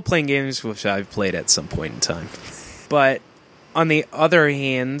Japanese role-playing games, which I've played at some point in time. But on the other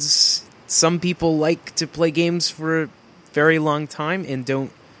hand, some people like to play games for a very long time and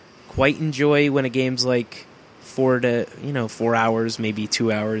don't quite enjoy when a game's like 4 hours, maybe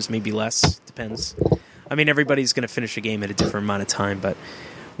 2 hours, maybe less. Depends. I mean, everybody's going to finish a game at a different amount of time, but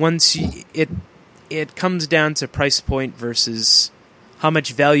once it comes down to price point versus how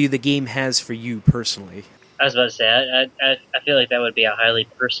much value the game has for you personally. I was about to say, I feel like that would be a highly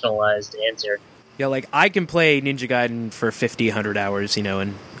personalized answer. Yeah, like I can play Ninja Gaiden for 50, 100 hours,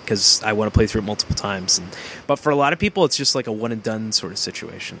 and because I want to play through it multiple times. But for a lot of people, it's just like a one and done sort of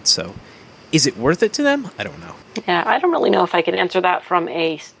situation. So is it worth it to them? I don't know. Yeah, I don't really know if I can answer that from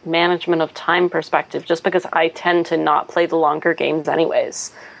a management of time perspective, just because I tend to not play the longer games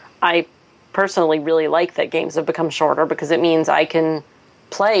anyways. I personally really like that games have become shorter because it means I can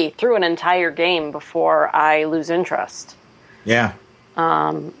play through an entire game before I lose interest. Yeah.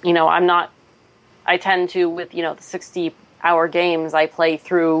 I tend to, with, the 60-hour games, I play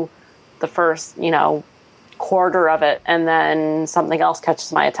through the first, quarter of it, and then something else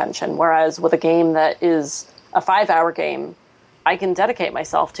catches my attention. Whereas with a game that is a 5-hour game, I can dedicate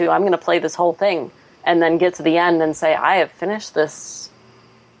myself to, I'm going to play this whole thing, and then get to the end and say, I have finished this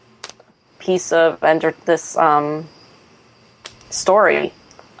piece of this story,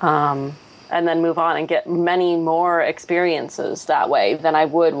 and then move on and get many more experiences that way than I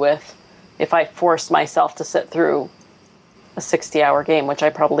would with if I forced myself to sit through a 60-hour game, which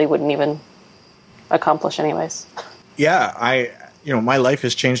I probably wouldn't even accomplish anyways. Yeah, my life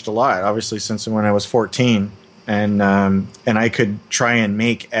has changed a lot, obviously, since when I was 14. and I could try and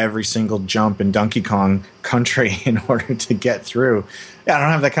make every single jump in Donkey Kong Country in order to get through. Yeah, I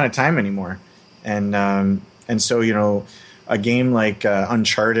don't have that kind of time anymore, and so a game like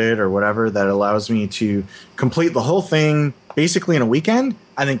Uncharted or whatever that allows me to complete the whole thing basically in a weekend,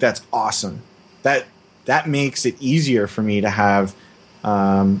 I think that's awesome. That makes it easier for me to have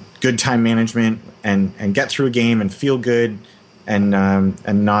good time management and get through a game and feel good and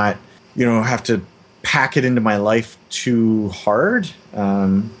not have to pack it into my life too hard.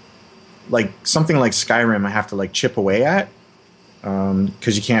 Like something like Skyrim, I have to like chip away at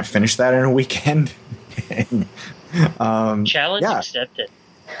because you can't finish that in a weekend. Challenge accepted.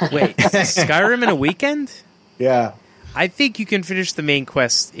 Wait, Skyrim in a weekend? Yeah. I think you can finish the main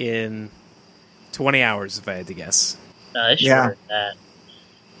quest in 20 hours, if I had to guess. No, it's shorter than that.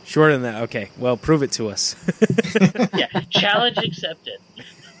 Shorter than that? Okay. Well, prove it to us. Yeah, challenge accepted.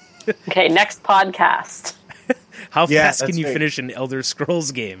 Okay, next podcast. How fast can that's you right. finish an Elder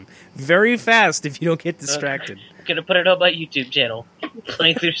Scrolls game? Very fast if you don't get distracted. I'm going to put it on my YouTube channel.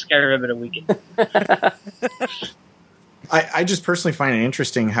 Playing through Skyrim in a weekend. I just personally find it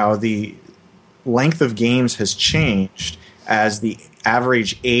interesting how the length of games has changed as the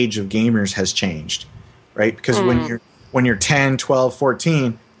average age of gamers has changed, right? Because when you're 10, 12,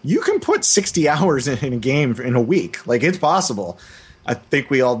 14, you can put 60 hours in a game in a week. Like, it's possible. I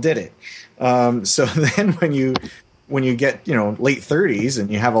think we all did it. So then when you get, late 30s and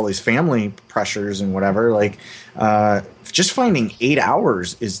you have all these family pressures and whatever, like just finding 8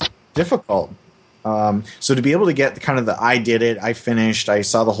 hours is difficult. So to be able to get kind of I did it, I finished, I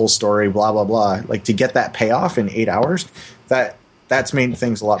saw the whole story, blah, blah, blah, like to get that payoff in 8 hours, that's made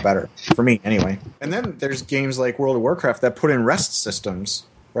things a lot better for me anyway. And then there's games like World of Warcraft that put in rest systems,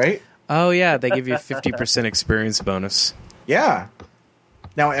 right? Oh, yeah. They give you a 50% experience bonus. Yeah.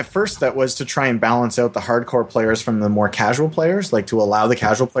 Now, at first, that was to try and balance out the hardcore players from the more casual players, like to allow the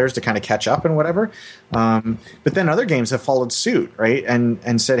casual players to kind of catch up and whatever. But then other games have followed suit, right?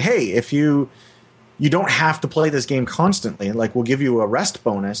 And said, hey, if you don't have to play this game constantly, like we'll give you a rest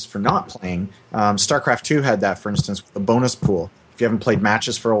bonus for not playing. StarCraft 2 had that, for instance, with a bonus pool. If you haven't played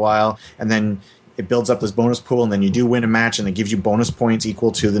matches for a while, and then it builds up this bonus pool, and then you do win a match, and it gives you bonus points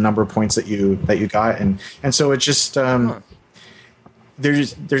equal to the number of points that you got. And so it just...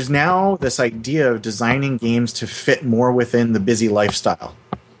 There's now this idea of designing games to fit more within the busy lifestyle.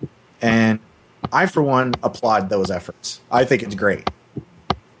 And I, for one, applaud those efforts. I think it's great.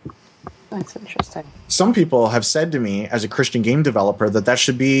 That's interesting. Some people have said to me, as a Christian game developer, that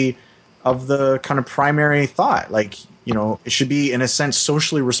should be of the kind of primary thought. Like, it should be, in a sense,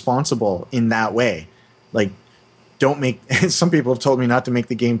 socially responsible in that way. Like, don't make... Some people have told me not to make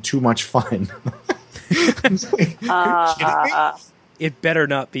the game too much fun. It better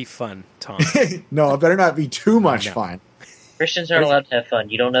not be fun, Tom. No, it better not be too much fun. Christians aren't allowed to have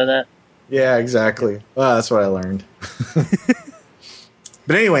fun. You don't know that? Yeah, exactly. Well, that's what I learned.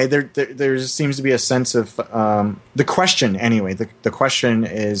 But anyway, there seems to be a sense of the question. Anyway, the question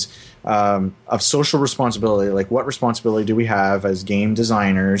is of social responsibility. Like, what responsibility do we have as game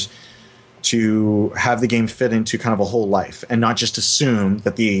designers to have the game fit into kind of a whole life, and not just assume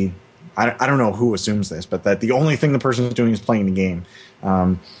that I don't know who assumes this, but that the only thing the person is doing is playing the game.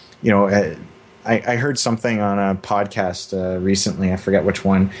 I heard something on a podcast recently, I forget which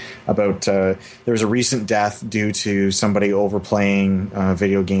one, about there was a recent death due to somebody overplaying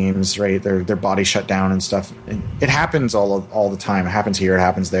video games, right? Their body shut down and stuff. It happens all the time. It happens here, it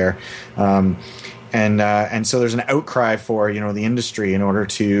happens there. And so there's an outcry for, the industry in order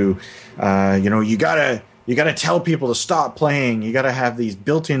to, you gotta tell people to stop playing. You gotta have these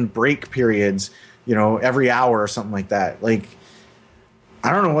built-in break periods, every hour or something like that. Like, I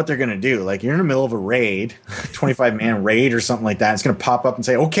don't know what they're gonna do. Like, you're in the middle of a raid, 25-man raid or something like that. It's gonna pop up and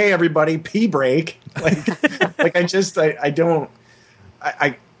say, "Okay, everybody, pee break." Like,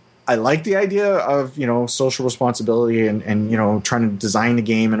 I like the idea of social responsibility and trying to design the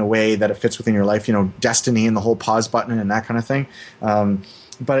game in a way that it fits within your life. Destiny and the whole pause button and that kind of thing.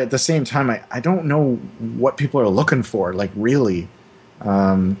 But at the same time, I don't know what people are looking for. Like, really,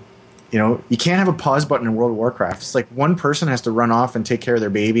 you can't have a pause button in World of Warcraft. It's like one person has to run off and take care of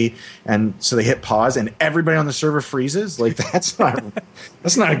their baby, and so they hit pause, and everybody on the server freezes. Like, that's not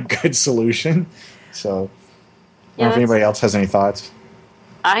a good solution. So, I don't know if anybody else has any thoughts.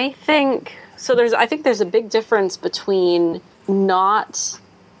 I think so. I think there's a big difference between not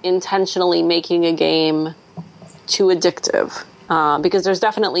intentionally making a game too addictive. Because there's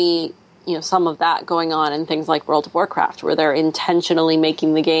definitely, some of that going on in things like World of Warcraft, where they're intentionally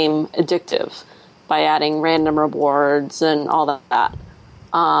making the game addictive by adding random rewards and all that.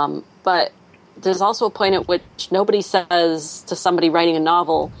 But there's also a point at which nobody says to somebody writing a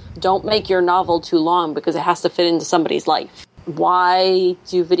novel, don't make your novel too long because it has to fit into somebody's life. Why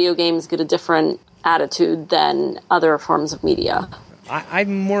do video games get a different attitude than other forms of media?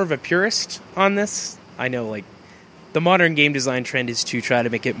 I'm more of a purist on this. I know, like, the modern game design trend is to try to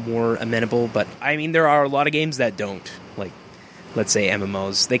make it more amenable, but, I mean, there are a lot of games that don't. Like, let's say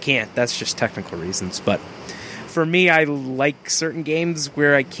MMOs. They can't. That's just technical reasons. But for me, I like certain games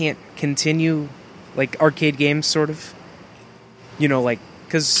where I can't continue, like arcade games, sort of. You know, like,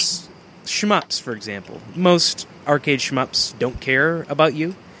 because shmups, for example. Most arcade shmups don't care about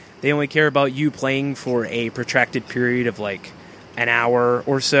you. They only care about you playing for a protracted period of, like, an hour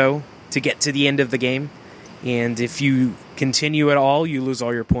or so to get to the end of the game. And if you continue at all, you lose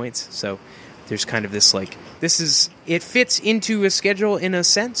all your points. So there's kind of this, like, it fits into a schedule in a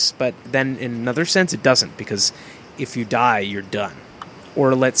sense, but then in another sense it doesn't, because if you die, you're done.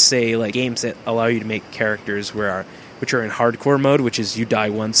 Or let's say, like, games that allow you to make characters which are in hardcore mode, which is you die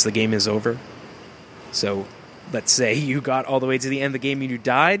once, the game is over. So let's say you got all the way to the end of the game and you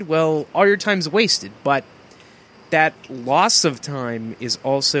died, well, all your time's wasted, but that loss of time is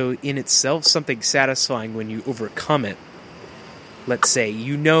also in itself something satisfying when you overcome it. Let's say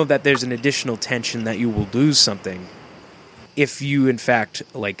you know that there's an additional tension that you will lose something if you, in fact,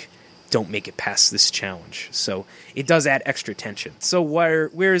 like, don't make it past this challenge. So it does add extra tension. So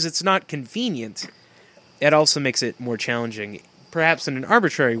whereas it's not convenient, it also makes it more challenging, perhaps in an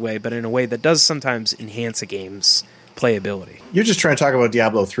arbitrary way, but in a way that does sometimes enhance a game's playability. You're just trying to talk about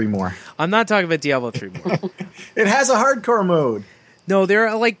Diablo 3 more. I'm not talking about Diablo 3 more. It has a hardcore mode. No, there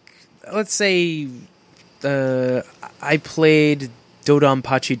are, like, let's say, I played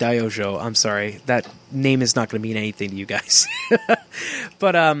Dodonpachi Daiojo. I'm sorry, that name is not going to mean anything to you guys.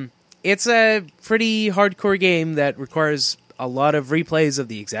 But it's a pretty hardcore game that requires a lot of replays of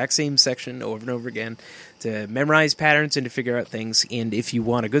the exact same section over and over again to memorize patterns and to figure out things. And if you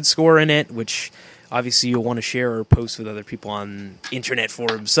want a good score in it, which obviously you'll want to share or post with other people on internet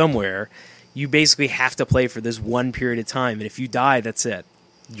forums somewhere, you basically have to play for this one period of time. And if you die, that's it.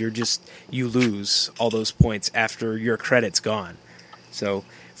 You lose all those points after your credit's gone. So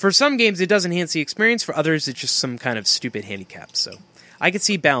for some games, it does enhance the experience. For others, it's just some kind of stupid handicap. So I could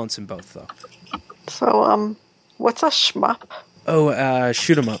see balance in both, though. So, what's a shmup? Oh,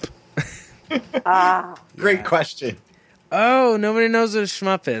 shoot 'em up. Great question. Oh, nobody knows what a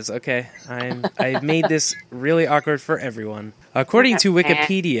shmup is. Okay, I've made this really awkward for everyone. According to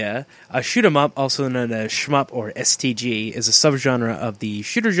Wikipedia, a shoot 'em up, also known as shmup or STG, is a subgenre of the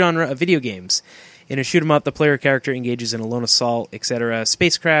shooter genre of video games. In a shoot 'em up, the player character engages in a lone assault, etc.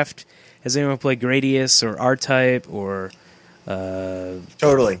 Spacecraft. Has anyone played Gradius or R-Type or?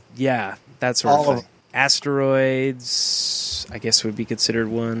 Totally. Yeah, that sort All of of thing. Asteroids, I guess, would be considered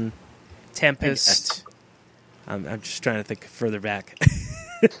one. Tempest. I'm just trying to think further back.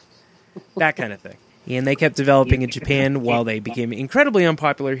 That kind of thing. And they kept developing in Japan while they became incredibly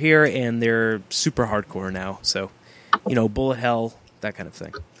unpopular here, and they're super hardcore now. So, bullet hell, that kind of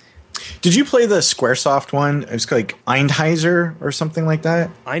thing. Did you play the Squaresoft one? It was like Einheiser or something like that.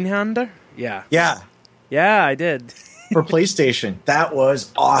 Einhander? Yeah. Yeah, Yeah, I did. for PlayStation. That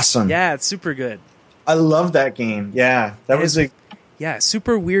was awesome. Yeah, it's super good. I love that game. Yeah, that was a... Yeah,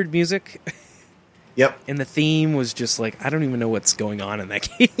 super weird music. Yep. And the theme was just like, I don't even know what's going on in that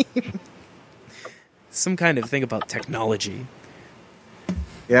game. Some kind of thing about technology.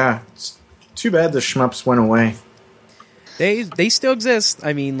 Yeah. It's too bad the shmups went away. They still exist.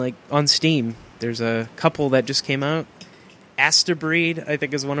 I mean, like, on Steam, there's a couple that just came out. Asterbreed, I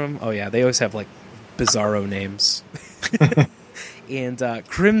think, is one of them. Oh, yeah, they always have, like, bizarro names. And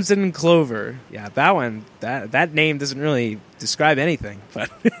Crimson Clover. Yeah, that one, that name doesn't really describe anything,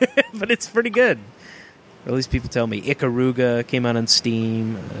 but but it's pretty good. Or at least people tell me. Ikaruga came out on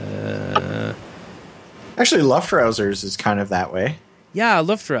Steam. Actually, Luftrausers is kind of that way. Yeah,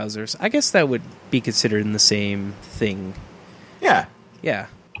 Luftrausers. I guess that would be considered in the same thing. Yeah. Yeah.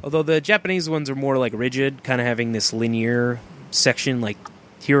 Although the Japanese ones are more like rigid, kind of having this linear section, like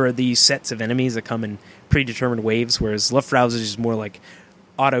here are these sets of enemies that come in predetermined waves, whereas Luftrausers is more like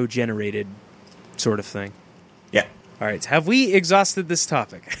auto-generated sort of thing. Yeah. All right, have we exhausted this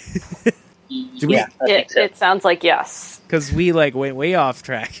topic? Yeah, I think so. It sounds like yes. Because we went way off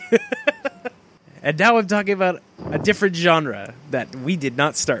track. And now I'm talking about a different genre that we did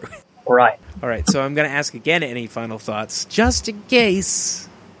not start with. Right. All right, so I'm going to ask again any final thoughts, just in case.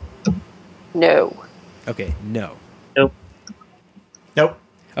 No. Okay, no. Nope. Nope.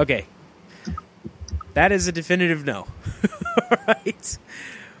 Okay. That is a definitive no. All right.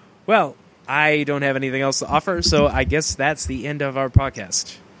 Well, I don't have anything else to offer, so I guess that's the end of our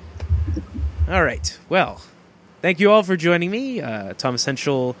podcast. All right. Well, thank you all for joining me. Tom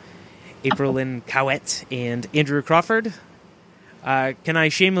Essential, April Lynn Cowett, and Andrew Crawford. Can I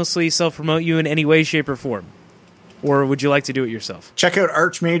shamelessly self-promote you in any way, shape, or form? Or would you like to do it yourself? Check out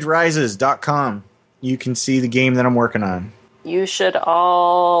archmagerises.com. You can see the game that I'm working on. You should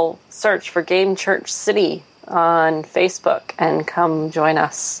all search for Game Church City on Facebook and come join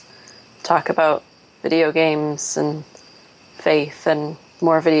us. Talk about video games and faith and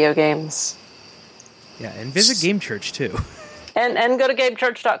more video games. Yeah, and visit Game Church, too. And go to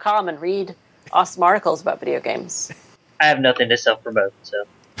GameChurch.com and read awesome articles about video games. I have nothing to self-promote, so.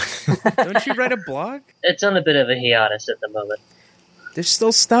 Don't you write a blog? It's on a bit of a hiatus at the moment. There's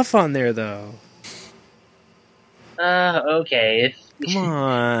still stuff on there, though. Okay. Come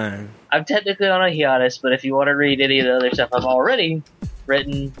on. I'm technically on a hiatus, but if you want to read any of the other stuff I've already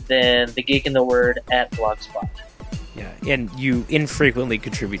written, then The Geek and the Word at Blogspot. Yeah, and you infrequently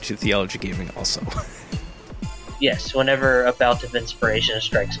contribute to Theology Gaming also. Yes, whenever a bout of inspiration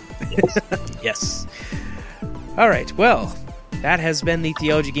strikes me. Yes. Yes. All right, well, that has been the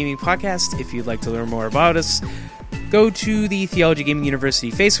Theology Gaming Podcast. If you'd like to learn more about us, go to the Theology Gaming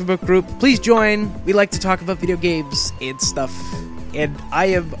University Facebook group. Please join. We like to talk about video games and stuff. And I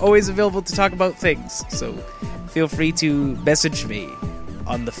am always available to talk about things. So feel free to message me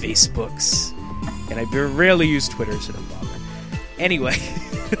on the Facebooks. And I rarely use Twitter, so don't bother. Anyway,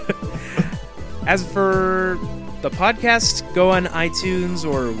 as for the podcast, go on iTunes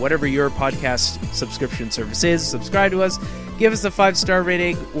or whatever your podcast subscription service is. Subscribe to us. Give us a 5-star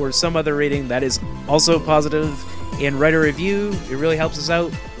rating or some other rating that is also positive. And write a review. It really helps us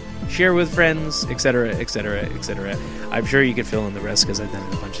out. Share with friends, etc., etc., etc. I'm sure you can fill in the rest because I've done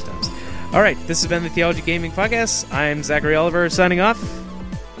it a bunch of times. All right, this has been the Theology Gaming Podcast. I'm Zachary Oliver signing off.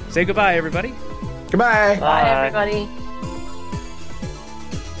 Say goodbye, everybody. Goodbye. Bye everybody.